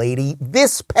about, lady?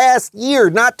 This past year,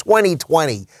 not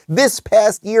 2020. This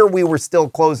past year, we were still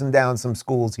closing down some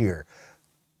schools here.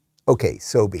 Okay,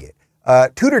 so be it.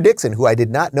 Tudor Dixon, who I did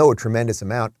not know a tremendous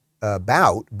amount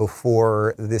about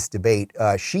before this debate,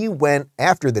 she went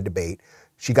after the debate.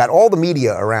 She got all the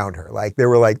media around her. Like there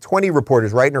were like 20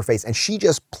 reporters right in her face, and she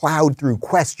just plowed through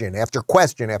question after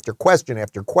question after question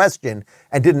after question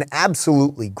and did an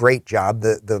absolutely great job.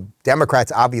 The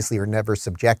Democrats obviously are never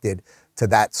subjected to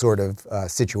that sort of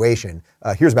situation.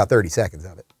 Here's about 30 seconds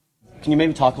of it. Can you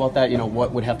maybe talk about that? You know,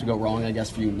 what would have to go wrong, I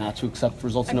guess, for you not to accept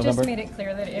results in November? I've just made it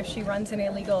clear that if she runs an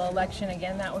illegal election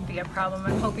again, that would be a problem.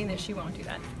 I'm hoping that she won't do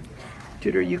that.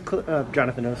 Tudor,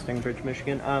 Jonathan Osting, Bridge,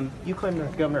 Michigan. You claim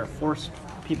that the governor forced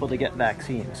people to get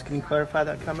vaccines. Can you clarify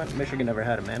that comment? Michigan never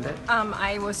had a mandate.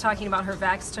 I was talking about her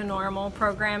Vax to Normal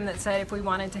program that said if we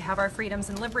wanted to have our freedoms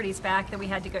and liberties back, that we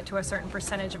had to get to a certain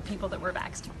percentage of people that were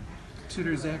vaxxed.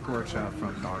 Tudor, Zach Gorchow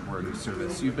from Dogware News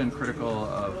Service. You've been critical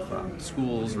of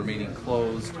schools remaining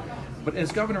closed, but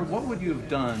as governor, what would you have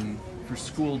done for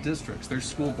school districts? Their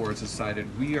school boards decided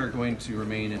we are going to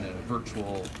remain in a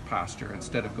virtual posture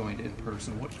instead of going to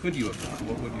in-person. What could you have done?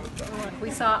 What would you have done?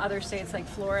 We saw other states like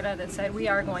Florida that said we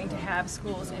are going to have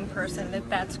schools in person,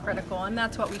 that's critical, and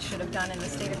that's what we should have done in the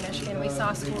state of Michigan. We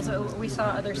saw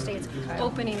other states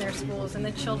opening their schools, and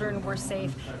the children were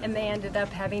safe, and they ended up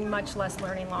having much less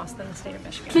learning loss than the state of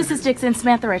Michigan. Mrs. Dixon,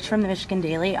 Samantha Rich from the Michigan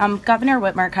Daily. Governor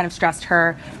Whitmer kind of stressed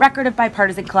her record of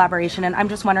bipartisan collaboration, and I'm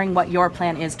just wondering what your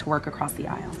plan is to work across the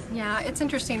aisle. Yeah, it's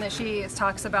interesting that she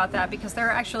talks about that because there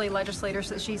are actually legislators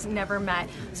that she's never met.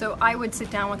 So I would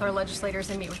sit down with our legislators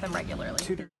and meet with them regularly.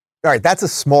 All right, that's a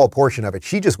small portion of it.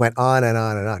 She just went on and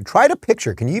on and on. Try to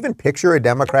picture, can you even picture a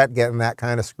Democrat getting that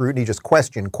kind of scrutiny? Just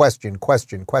question.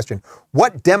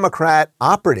 What Democrat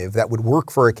operative that would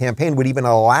work for a campaign would even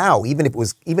allow, even if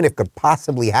it could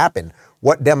possibly happen,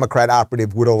 what Democrat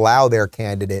operative would allow their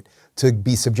candidate to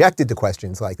be subjected to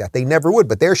questions like that? They never would.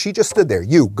 But there she just stood there.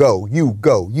 You go, you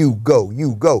go, you go,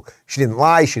 you go. She didn't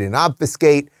lie. She didn't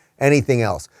obfuscate anything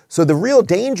else. So the real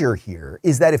danger here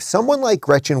is that if someone like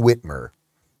Gretchen Whitmer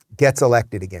gets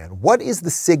elected again, what is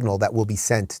the signal that will be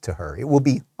sent to her? It will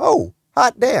be, oh,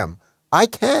 hot damn, I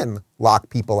can lock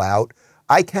people out.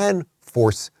 I can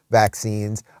force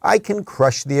vaccines. I can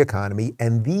crush the economy.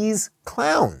 And these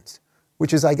clowns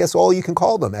which is, I guess, all you can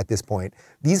call them at this point.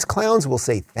 These clowns will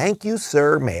say, "Thank you,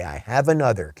 sir. May I have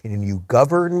another? Can you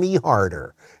govern me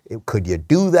harder? Could you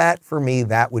do that for me?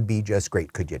 That would be just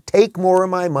great. Could you take more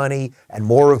of my money and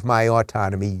more of my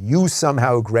autonomy? You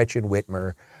somehow, Gretchen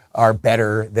Whitmer, are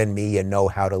better than me and know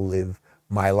how to live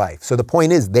my life." So the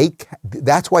point is,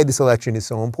 that's why this election is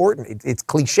so important. It's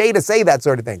cliche to say that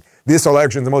sort of thing. This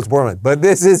election is the most important, but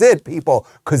this is it, people,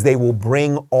 because they will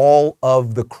bring all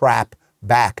of the crap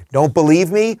back. Don't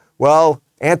believe me? Well,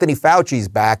 Anthony Fauci's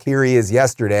back. Here he is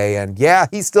yesterday. And yeah,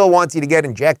 he still wants you to get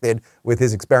injected with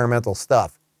his experimental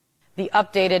stuff. The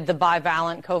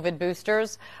bivalent COVID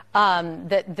boosters,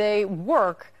 that they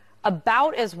work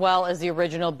about as well as the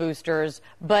original boosters,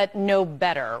 but no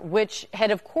better, which had,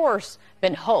 of course,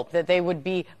 been hoped that they would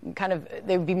be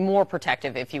more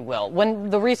protective, if you will.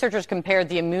 When the researchers compared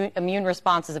the immune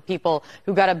responses of people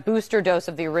who got a booster dose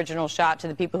of the original shot to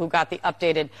the people who got the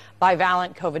updated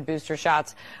bivalent COVID booster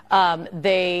shots,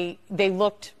 they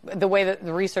looked, the way that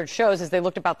the research shows is they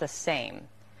looked about the same.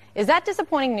 Is that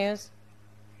disappointing news?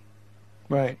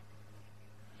 Right.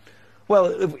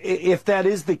 Well, if that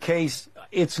is the case,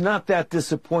 it's not that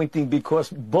disappointing because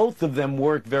both of them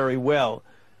work very well.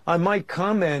 I might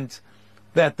comment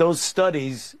that those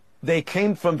studies, they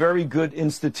came from very good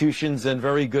institutions and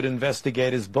very good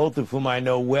investigators, both of whom I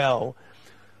know well,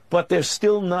 but they're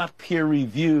still not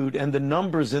peer-reviewed, and the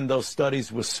numbers in those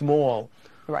studies were small.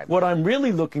 Right. What I'm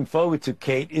really looking forward to,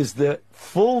 Kate, is the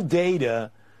full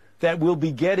data that we'll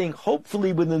be getting,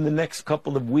 hopefully within the next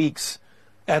couple of weeks,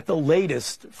 at the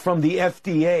latest, from the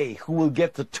FDA, who will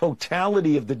get the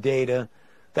totality of the data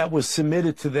that was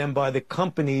submitted to them by the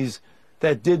companies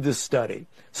that did the study.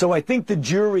 So I think the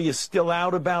jury is still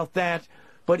out about that.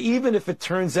 But even if it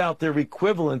turns out they're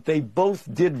equivalent, they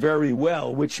both did very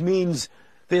well, which means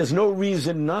there's no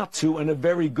reason not to, and a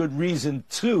very good reason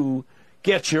to,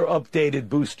 get your updated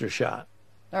booster shot.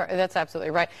 That's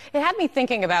absolutely right. It had me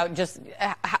thinking about just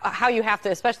how you have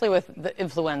to, especially with the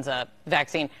influenza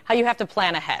vaccine, how you have to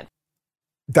plan ahead.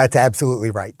 That's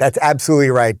absolutely right. That's absolutely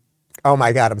right. Oh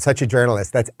my God, I'm such a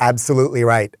journalist. That's absolutely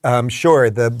right. Sure,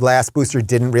 the last booster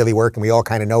didn't really work, and we all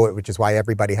kind of know it, which is why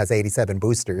everybody has 87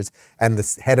 boosters. And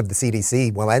the head of the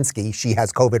CDC, Walensky, she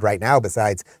has COVID right now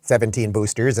besides 17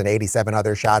 boosters and 87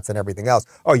 other shots and everything else.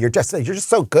 Oh, you're just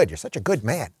so good. You're such a good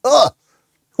man. Ugh,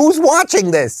 who's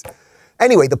watching this?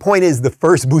 Anyway, the point is the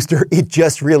first booster, it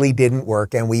just really didn't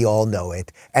work, and we all know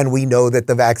it. And we know that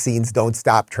the vaccines don't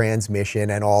stop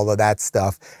transmission and all of that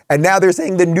stuff. And now they're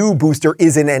saying the new booster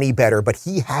isn't any better, but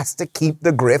he has to keep the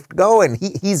grift going.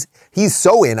 He's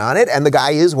so in on it, and the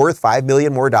guy is worth $5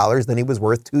 million more than he was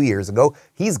worth 2 years ago.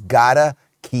 He's gotta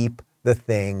keep the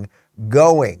thing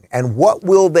going. And what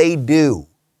will they do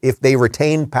if they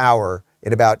retain power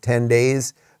in about 10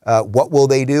 days? What will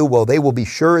they do? Well, they will be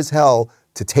sure as hell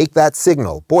to take that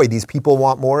signal. Boy, these people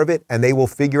want more of it, and they will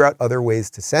figure out other ways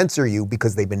to censor you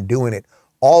because they've been doing it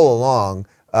all along.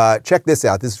 Check this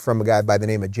out. This is from a guy by the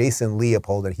name of Jason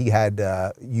Leopold, and he had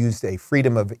used a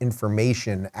Freedom of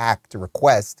Information Act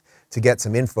request to get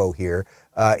some info here.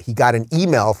 He got an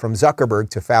email from Zuckerberg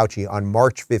to Fauci on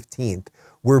March 15th.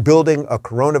 "We're building a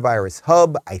coronavirus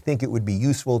hub. I think it would be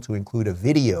useful to include a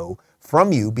video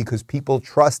from you because people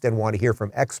trust and want to hear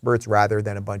from experts rather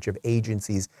than a bunch of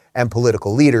agencies and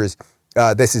political leaders."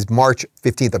 This is March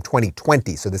 15th of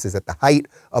 2020. So this is at the height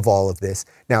of all of this.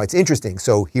 Now it's interesting.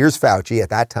 So here's Fauci at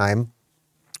that time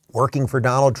working for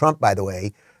Donald Trump, by the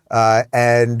way.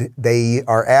 And they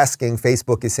are asking,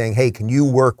 Facebook is saying, hey, can you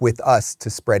work with us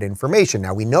to spread information?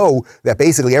 Now we know that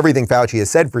basically everything Fauci has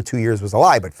said for 2 years was a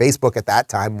lie, but Facebook at that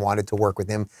time wanted to work with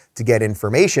him to get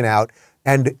information out.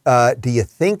 And do you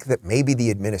think that maybe the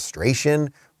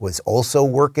administration was also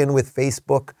working with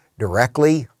Facebook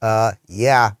directly?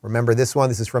 Yeah, remember this one?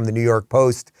 This is from the New York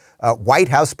Post. White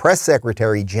House Press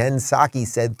Secretary Jen Psaki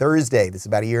said Thursday, this is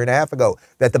about a year and a half ago,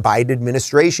 that the Biden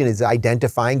administration is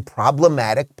identifying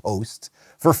problematic posts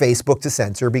for Facebook to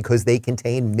censor because they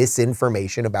contain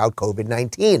misinformation about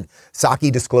COVID-19.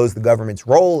 Psaki disclosed the government's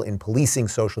role in policing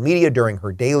social media during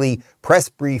her daily press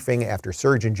briefing after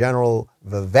Surgeon General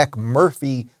Vivek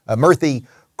Murthy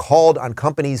called on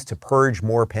companies to purge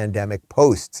more pandemic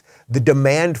posts. The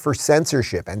demand for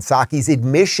censorship and Psaki's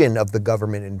admission of the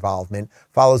government involvement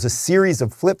follows a series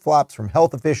of flip-flops from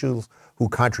health officials who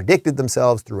contradicted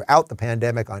themselves throughout the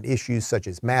pandemic on issues such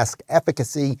as mask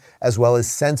efficacy, as well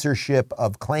as censorship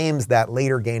of claims that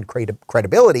later gained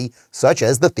credibility, such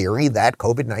as the theory that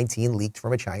COVID-19 leaked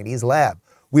from a Chinese lab.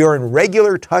 We are in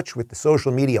regular touch with the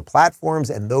social media platforms,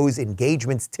 and those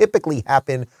engagements typically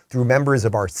happen through members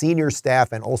of our senior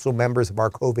staff and also members of our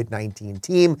COVID-19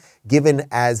 team. Given,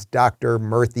 as Dr.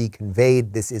 Murthy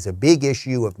conveyed, this is a big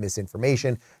issue of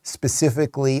misinformation,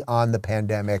 specifically on the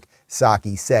pandemic,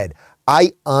 Psaki said.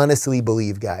 I honestly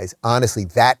believe, guys, honestly,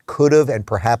 that could have and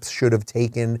perhaps should have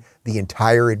taken the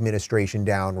entire administration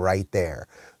down right there.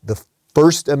 The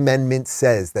First Amendment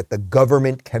says that the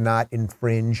government cannot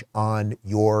infringe on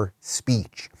your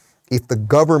speech. If the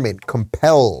government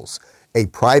compels a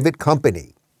private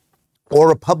company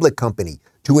or a public company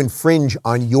to infringe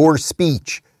on your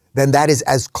speech, then that is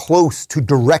as close to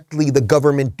directly the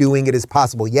government doing it as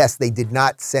possible. Yes, they did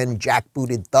not send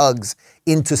jackbooted thugs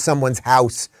into someone's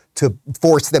house to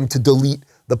force them to delete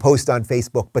the post on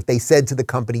Facebook, but they said to the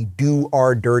company, do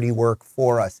our dirty work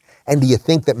for us. And do you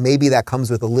think that maybe that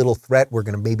comes with a little threat? We're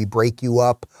going to maybe break you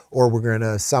up, or we're going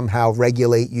to somehow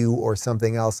regulate you or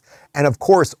something else. And of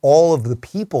course, all of the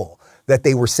people that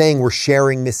they were saying were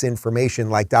sharing misinformation,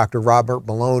 like Dr. Robert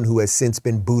Malone, who has since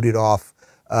been booted off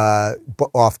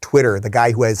Twitter, the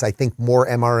guy who has, I think, more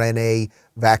mRNA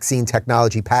vaccine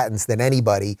technology patents than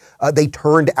anybody, they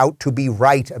turned out to be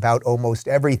right about almost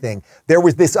everything. There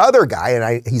was this other guy,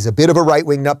 and he's a bit of a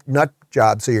right-wing nut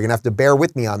job, so you're gonna have to bear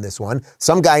with me on this one.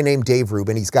 Some guy named Dave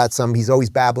Rubin, he's always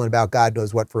babbling about God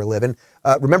knows what for a living.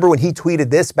 Remember when he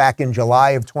tweeted this back in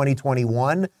July of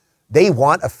 2021? They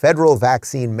want a federal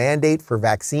vaccine mandate for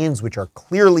vaccines which are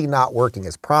clearly not working,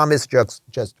 as promised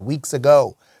just weeks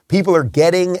ago. People are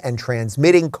getting and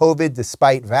transmitting COVID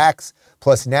despite vax,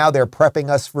 plus now they're prepping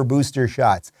us for booster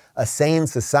shots. A sane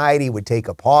society would take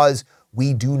a pause.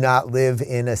 We do not live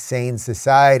in a sane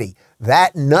society.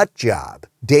 That nut job,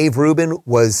 Dave Rubin,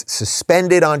 was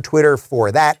suspended on Twitter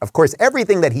for that. Of course,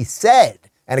 everything that he said,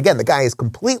 and again, the guy is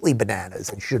completely bananas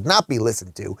and should not be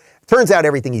listened to. Turns out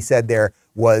everything he said there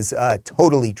was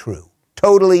totally true.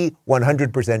 Totally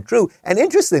 100% true. And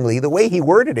interestingly, the way he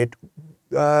worded it,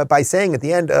 by saying at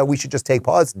the end, we should just take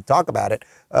pause and talk about it,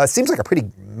 seems like a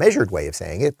pretty measured way of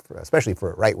saying it, especially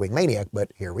for a right-wing maniac, but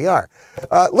here we are.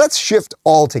 Let's shift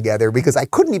altogether, because I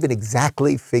couldn't even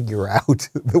exactly figure out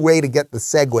the way to get the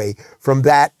segue from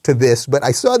that to this, but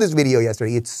I saw this video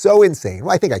yesterday. It's so insane.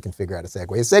 Well, I think I can figure out a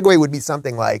segue. A segue would be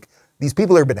something like, these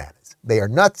people are bananas. They are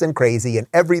nuts and crazy, and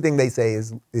everything they say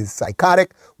is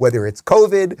psychotic, whether it's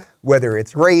COVID, whether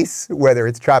it's race, whether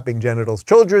it's chopping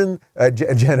children's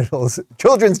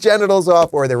genitals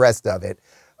off, or the rest of it.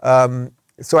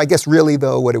 So I guess really,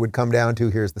 though, what it would come down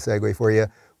to, here's the segue for you.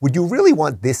 Would you really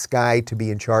want this guy to be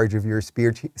in charge of your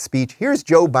speech? Here's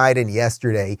Joe Biden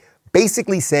yesterday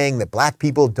basically saying that black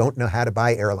people don't know how to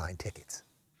buy airline tickets.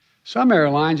 Some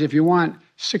airlines, if you want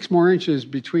 6 more inches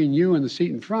between you and the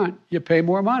seat in front, you pay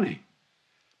more money.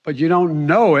 But you don't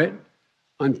know it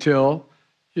until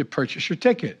you purchase your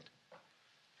ticket.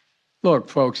 Look,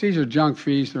 folks, these are junk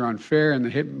fees. They're unfair, and they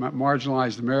hit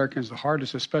marginalized Americans the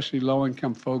hardest, especially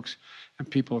low-income folks and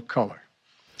people of color.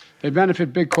 They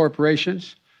benefit big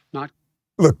corporations, not...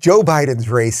 Look, Joe Biden's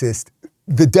racist.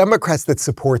 The Democrats that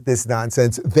support this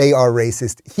nonsense, they are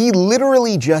racist. He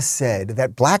literally just said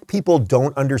that black people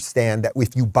don't understand that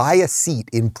if you buy a seat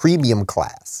in premium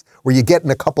class, where you're getting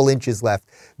a couple inches left,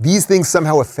 these things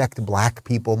somehow affect black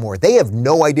people more. They have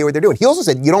no idea what they're doing. He also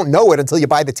said you don't know it until you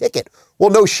buy the ticket.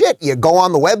 Well, no shit. You go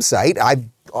on the website. I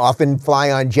often fly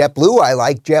on JetBlue. I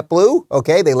like JetBlue.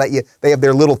 Okay, they have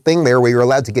their little thing there where you're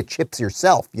allowed to get chips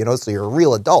yourself, so you're a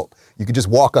real adult. You can just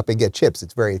walk up and get chips.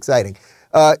 It's very exciting.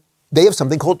 They have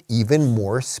something called even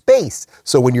more space.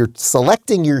 So when you're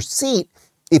selecting your seat,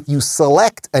 if you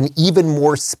select an even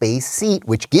more space seat,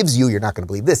 which gives you, you're not going to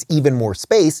believe this, even more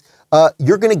space,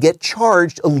 you're going to get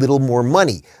charged a little more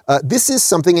money. This is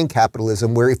something in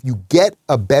capitalism where if you get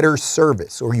a better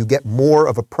service or you get more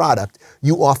of a product,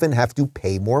 you often have to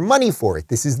pay more money for it.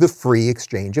 This is the free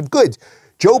exchange of goods.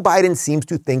 Joe Biden seems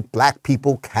to think black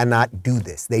people cannot do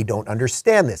this. They don't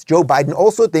understand this. Joe Biden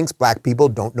also thinks black people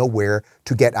don't know where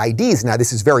to get IDs. Now,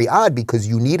 this is very odd because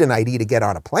you need an ID to get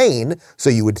on a plane. So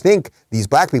you would think these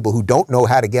black people who don't know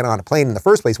how to get on a plane in the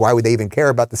first place, why would they even care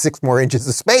about the 6 more inches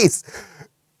of space?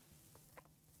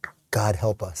 God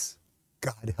help us.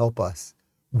 God help us.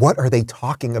 What are they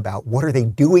talking about? What are they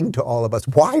doing to all of us?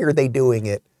 Why are they doing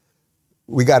it?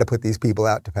 We got to put these people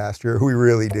out to pasture. We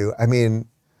really do. I mean,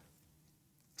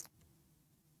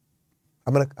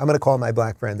 I'm gonna call my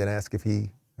black friend and ask if he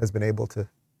has been able to.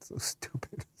 So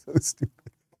stupid.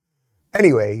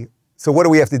 Anyway, So what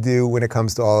do we have to do when it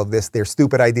comes to all of this? Their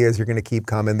stupid ideas are going to keep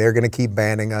coming. They're going to keep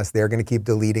banning us. They're going to keep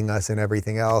deleting us and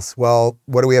everything else. Well,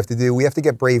 what do we have to do? We have to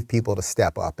get brave people to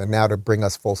step up. And now to bring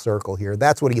us full circle here,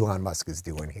 that's what Elon Musk is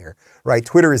doing here, right?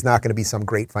 Twitter is not going to be some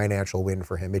great financial win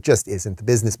for him. It just isn't. The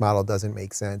business model doesn't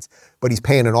make sense. But he's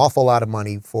paying an awful lot of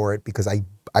money for it because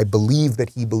I believe that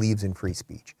he believes in free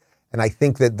speech. And I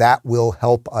think that that will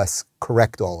help us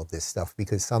correct all of this stuff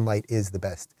because sunlight is the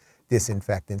best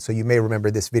disinfectant. So you may remember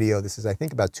this video. This is, I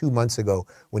think, about 2 months ago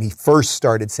when he first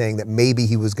started saying that maybe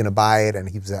he was going to buy it and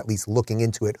he was at least looking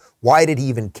into it. Why did he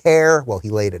even care? Well, he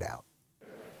laid it out.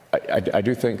 I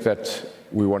do think that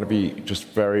we want to be just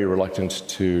very reluctant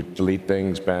to delete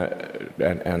things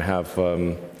and have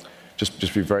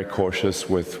just be very cautious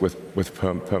with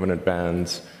permanent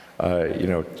bans.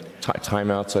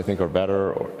 Timeouts I think are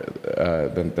better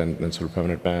than sort of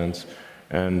permanent bans,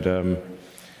 and.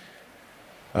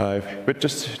 But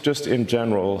just in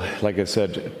general, like I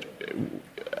said,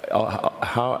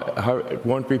 how it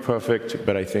won't be perfect,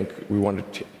 but I think we wanted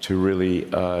to really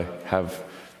have,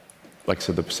 like I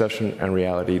said, the perception and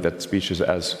reality that speech is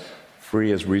as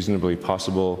free as reasonably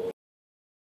possible.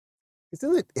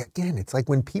 Isn't it, again, it's like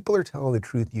when people are telling the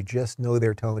truth, you just know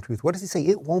they're telling the truth. What does he say?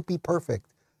 It won't be perfect.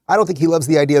 I don't think he loves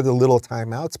the idea of the little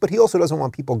timeouts, but he also doesn't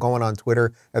want people going on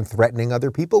Twitter and threatening other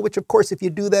people, which, of course, if you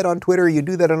do that on Twitter, you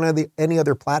do that on any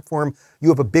other platform, you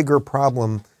have a bigger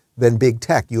problem than big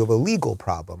tech. You have a legal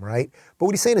problem, right? But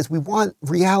what he's saying is we want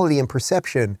reality and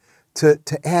perception to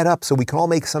add up so we can all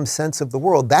make some sense of the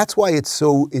world. That's why it's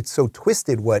so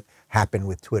twisted what happened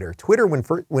with Twitter. Twitter,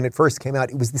 when it first came out,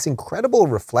 it was this incredible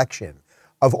reflection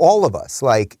of all of us.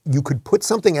 Like, you could put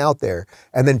something out there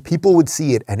and then people would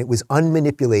see it and it was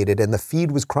unmanipulated and the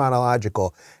feed was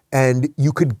chronological, and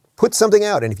you could put something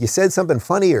out and if you said something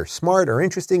funny or smart or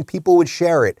interesting, people would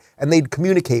share it and they'd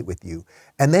communicate with you.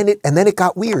 And then it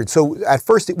got weird. So at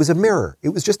first it was a mirror. It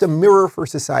was just a mirror for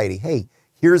society. Hey,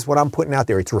 here's what I'm putting out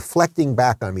there. It's reflecting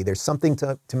back on me. There's something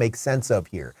to make sense of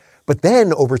here. But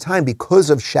then over time,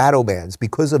 because of shadow bans,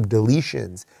 because of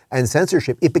deletions and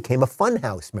censorship, it became a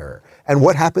funhouse mirror. And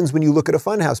what happens when you look at a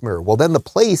funhouse mirror? Well, then the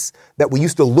place that we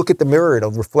used to look at the mirror,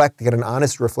 it'll reflect, get an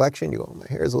honest reflection. You go, my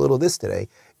hair's a little this today.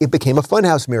 It became a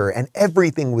funhouse mirror and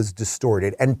everything was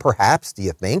distorted. And perhaps, do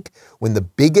you think, when the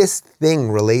biggest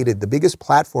thing related, the biggest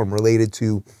platform related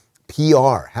to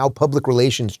PR, how public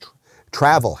relations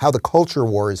travel, how the culture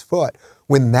war is fought,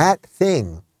 when that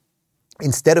thing,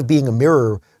 instead of being a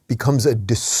mirror, becomes a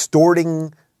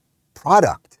distorting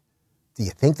product, do you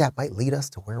think that might lead us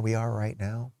to where we are right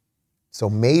now? So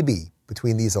maybe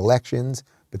between these elections,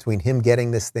 between him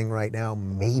getting this thing right now,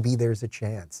 maybe there's a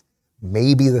chance.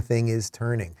 Maybe the thing is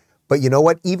turning. But you know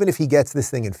what? Even if he gets this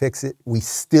thing and fix it, we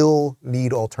still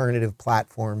need alternative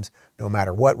platforms no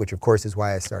matter what, which of course is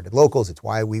why I started Locals. It's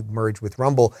why we merged with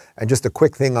Rumble. And just a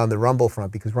quick thing on the Rumble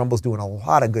front, because Rumble's doing a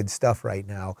lot of good stuff right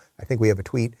now. I think we have a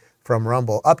tweet from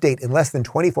Rumble. Update in less than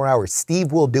 24 hours.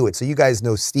 Steve will do it. So you guys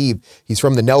know Steve. He's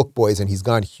from the Nelk Boys and he's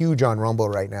gone huge on Rumble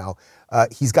right now.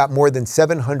 He's got more than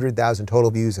 700,000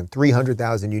 total views and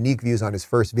 300,000 unique views on his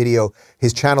first video.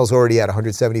 His channel's already at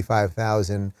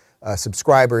 175,000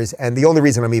 subscribers. And the only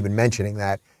reason I'm even mentioning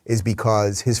that is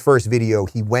because his first video,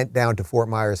 he went down to Fort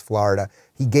Myers, Florida.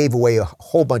 He gave away a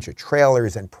whole bunch of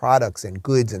trailers and products and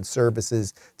goods and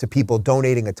services to people,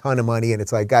 donating a ton of money. And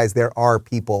it's like, guys, there are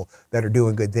people that are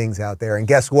doing good things out there. And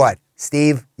guess what?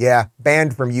 Steve, yeah,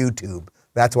 banned from YouTube.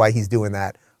 That's why he's doing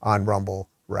that on Rumble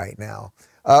right now.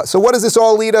 So what does this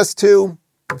all lead us to?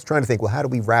 I was trying to think, well, how do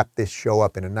we wrap this show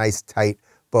up in a nice, tight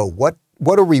bow?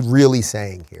 What are we really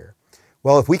saying here?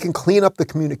 Well, if we can clean up the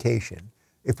communication,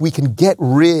 if we can get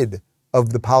rid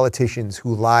of the politicians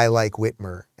who lie like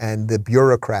Whitmer and the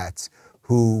bureaucrats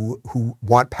who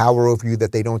want power over you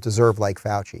that they don't deserve like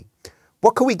Fauci,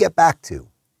 what could we get back to?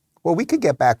 Well, we could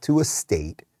get back to a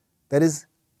state that is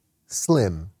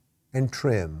slim and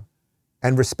trim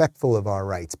and respectful of our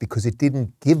rights, because it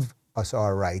didn't give us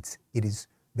our rights. It is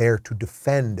there to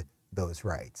defend those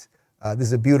rights. This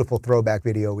is a beautiful throwback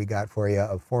video we got for you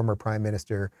of former Prime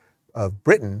Minister of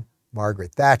Britain,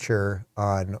 Margaret Thatcher,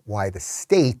 on why the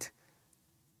state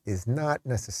is not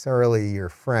necessarily your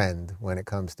friend when it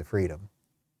comes to freedom.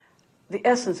 The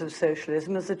essence of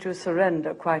socialism is that you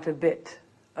surrender quite a bit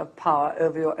of power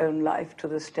over your own life to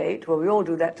the state. Well, we all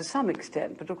do that to some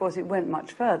extent, but of course it went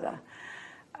much further.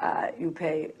 You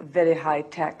pay very high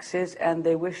taxes, and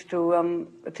they wish to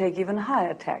take even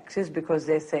higher taxes because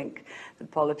they think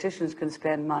that politicians can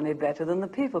spend money better than the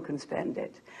people can spend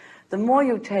it. The more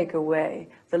you take away,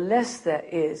 the less there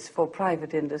is for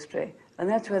private industry, and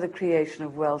that's where the creation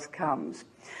of wealth comes.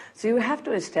 So you have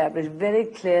to establish very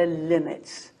clear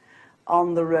limits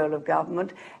on the role of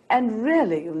government. And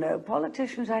really,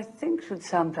 politicians, I think, should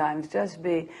sometimes just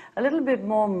be a little bit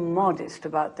more modest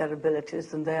about their abilities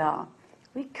than they are.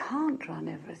 We can't run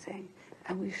everything,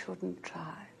 and we shouldn't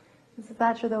try. Mrs.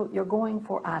 Thatcher, though, you're going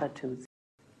for attitudes.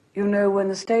 When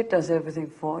the state does everything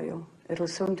for you, it'll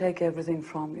soon take everything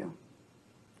from you.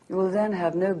 You will then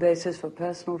have no basis for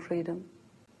personal freedom,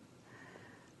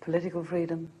 political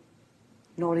freedom,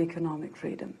 nor economic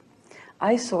freedom.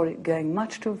 I saw it going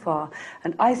much too far,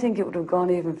 and I think it would have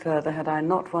gone even further had I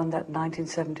not won that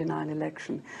 1979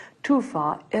 election. Too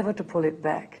far ever to pull it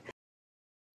back.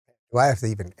 Do I have to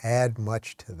even add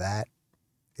much to that?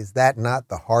 Is that not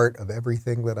the heart of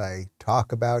everything that I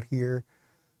talk about here?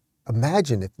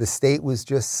 Imagine if the state was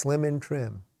just slim and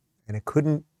trim, and it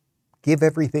couldn't give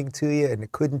everything to you, and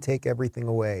it couldn't take everything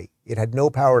away. It had no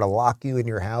power to lock you in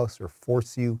your house or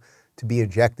force you to be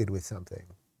ejected with something.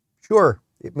 Sure,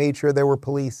 it made sure there were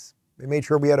police. It made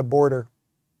sure we had a border,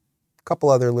 a couple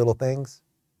other little things.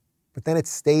 But then it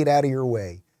stayed out of your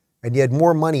way. And you had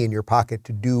more money in your pocket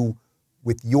to do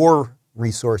with your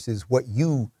resources what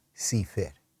you see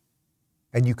fit.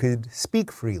 And you could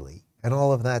speak freely and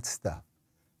all of that stuff.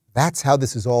 That's how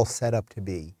this is all set up to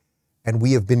be. And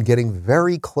we have been getting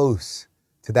very close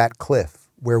to that cliff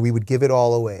where we would give it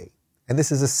all away. And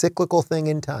this is a cyclical thing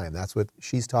in time. That's what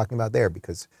she's talking about there,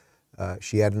 because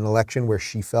she had an election where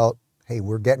she felt, hey,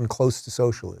 we're getting close to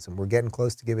socialism. We're getting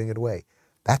close to giving it away.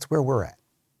 That's where we're at.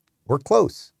 We're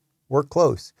close. We're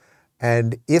close.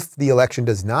 And if the election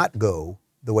does not go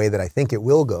the way that I think it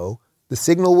will go, the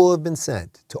signal will have been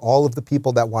sent to all of the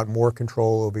people that want more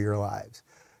control over your lives.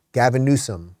 Gavin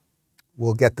Newsom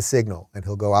will get the signal and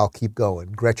he'll go, I'll keep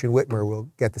going. Gretchen Whitmer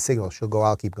will get the signal. She'll go,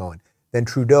 I'll keep going. Then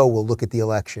Trudeau will look at the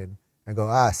election and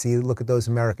go, see, look at those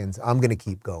Americans. I'm going to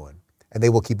keep going. And they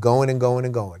will keep going and going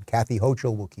and going. Kathy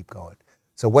Hochul will keep going.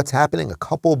 So what's happening? A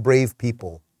couple brave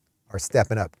people are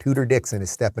stepping up. Tudor Dixon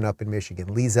is stepping up in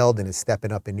Michigan. Lee Zeldin is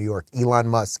stepping up in New York. Elon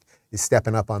Musk is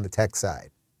stepping up on the tech side,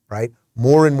 right?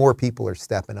 More and more people are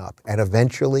stepping up. And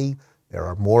eventually, there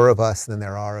are more of us than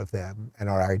there are of them. And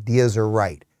our ideas are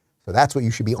right. So that's what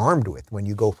you should be armed with when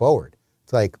you go forward.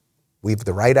 It's like, we have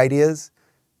the right ideas,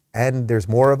 and there's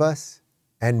more of us,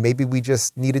 and maybe we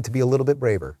just needed to be a little bit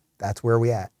braver. That's where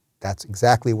we're at. That's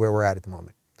exactly where we're at the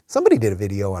moment. Somebody did a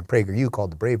video on PragerU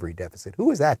called The Bravery Deficit. Who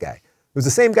was that guy? It was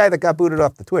the same guy that got booted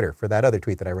off the Twitter for that other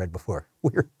tweet that I read before.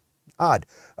 Weird. Odd.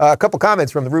 A couple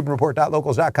comments from the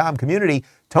RubinReport.locals.com community.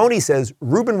 Tony says,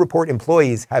 Rubin Report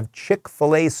employees have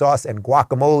Chick-fil-A sauce and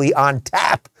guacamole on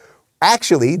tap.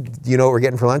 Actually, do you know what we're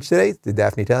getting for lunch today? Did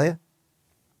Daphne tell you?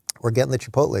 We're getting the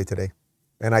Chipotle today.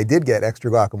 And I did get extra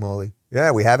guacamole.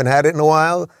 Yeah, we haven't had it in a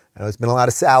while. I know there's been a lot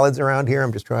of salads around here.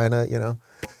 I'm just trying to,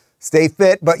 stay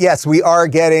fit. But yes, we are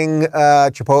getting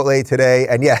Chipotle today.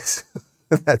 And yes,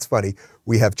 that's funny.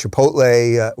 We have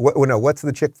Chipotle. What's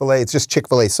the Chick-fil-A? It's just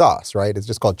Chick-fil-A sauce, right? It's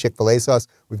just called Chick-fil-A sauce.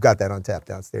 We've got that on tap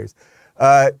downstairs.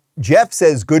 Jeff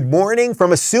says, good morning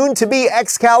from a soon-to-be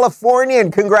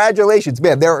ex-Californian. Congratulations.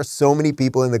 Man, there are so many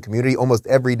people in the community. Almost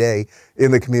every day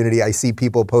in the community, I see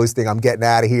people posting, I'm getting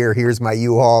out of here. Here's my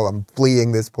U-Haul. I'm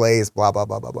fleeing this place, blah, blah,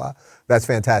 blah, blah, blah. That's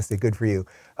fantastic. Good for you.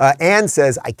 Ann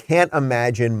says, I can't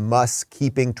imagine Musk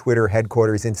keeping Twitter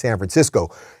headquarters in San Francisco.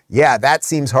 Yeah, that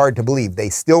seems hard to believe. They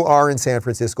still are in San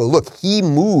Francisco. Look, he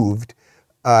moved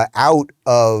out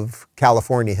of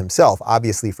California himself,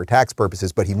 obviously for tax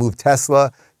purposes, but he moved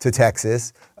Tesla to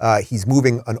Texas. He's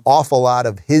moving an awful lot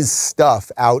of his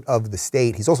stuff out of the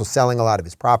state. He's also selling a lot of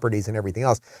his properties and everything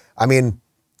else. I mean,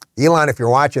 Elon, if you're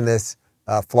watching this,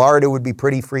 Florida would be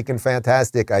pretty freaking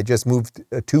fantastic. I just moved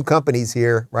 2 companies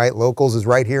here, right? Locals is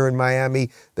right here in Miami.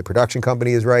 The production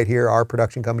company is right here. Our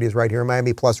production company is right here in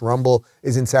Miami. Plus Rumble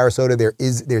is in Sarasota.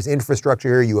 There's infrastructure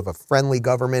here. You have a friendly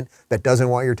government that doesn't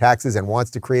want your taxes and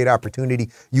wants to create opportunity.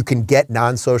 You can get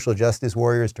non-social justice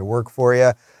warriors to work for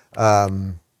you.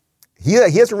 He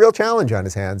has a real challenge on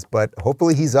his hands, but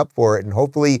hopefully he's up for it. And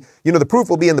hopefully, the proof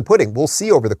will be in the pudding. We'll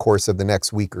see over the course of the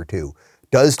next week or two.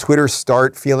 Does Twitter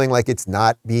start feeling like it's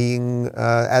not being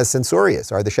as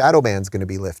censorious? Are the shadow bans going to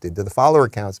be lifted? Do the follower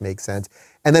counts make sense?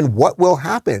 And then what will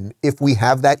happen if we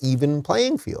have that even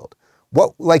playing field?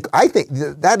 I think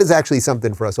that is actually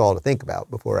something for us all to think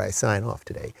about before I sign off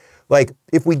today. Like,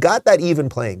 if we got that even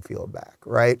playing field back,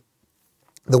 right?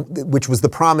 Which was the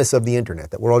promise of the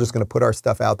internet, that we're all just going to put our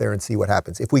stuff out there and see what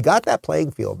happens. If we got that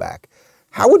playing field back,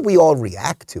 how would we all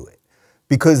react to it?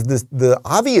 Because the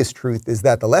obvious truth is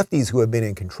that the lefties who have been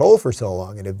in control for so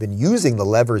long and have been using the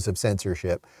levers of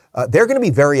censorship, they're going to be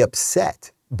very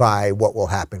upset by what will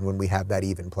happen when we have that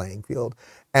even playing field.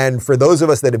 And for those of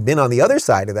us that have been on the other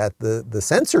side of that, the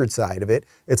censored side of it,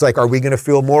 it's like, are we going to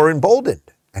feel more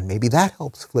emboldened? And maybe that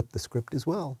helps flip the script as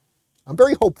well. I'm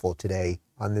very hopeful today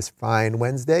on this fine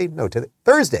Wednesday. No,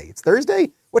 Thursday. It's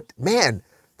Thursday? What? Man,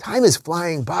 time is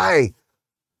flying by.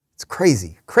 It's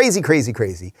crazy, crazy, crazy,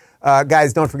 crazy.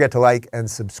 Guys, don't forget to like and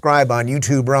subscribe on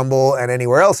YouTube, Rumble, and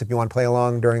anywhere else. If you want to play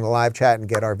along during the live chat and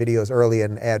get our videos early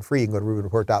and ad-free, you can go to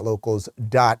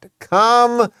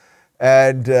rubinreport.locals.com.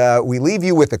 And we leave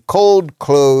you with a cold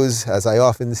close. As I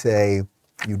often say,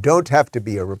 you don't have to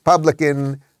be a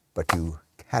Republican, but you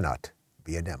cannot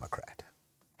be a Democrat.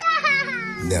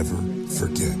 Never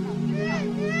forget.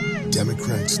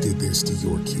 Democrats did this to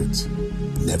your kids.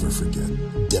 Never forget.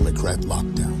 Democrat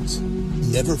lockdowns.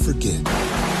 Never forget.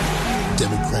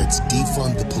 Democrats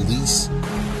defund the police.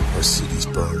 Our cities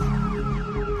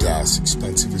burn. Gas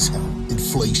expensive as hell.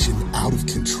 Inflation out of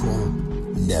control.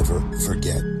 Never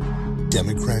forget.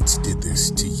 Democrats did this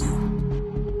to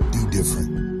you. Do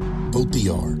different. Vote the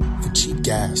R for cheap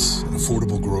gas and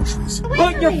affordable groceries.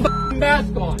 Put your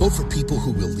mask on. Vote for people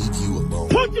who will leave you alone.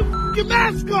 Put your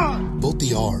mask on. Vote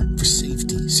the R for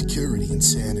safety, security, and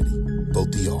sanity.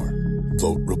 Vote the R.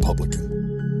 Vote Republican.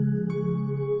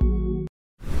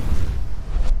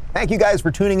 Thank you guys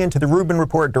for tuning into the Rubin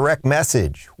Report Direct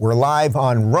Message. We're live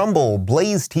on Rumble,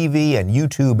 Blaze TV, and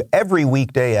YouTube every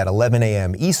weekday at 11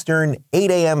 a.m. Eastern,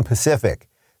 8 a.m. Pacific.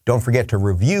 Don't forget to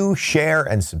review, share,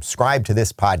 and subscribe to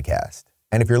this podcast.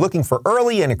 And if you're looking for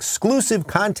early and exclusive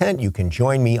content, you can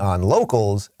join me on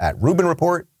Locals at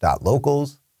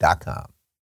rubinreport.locals.com.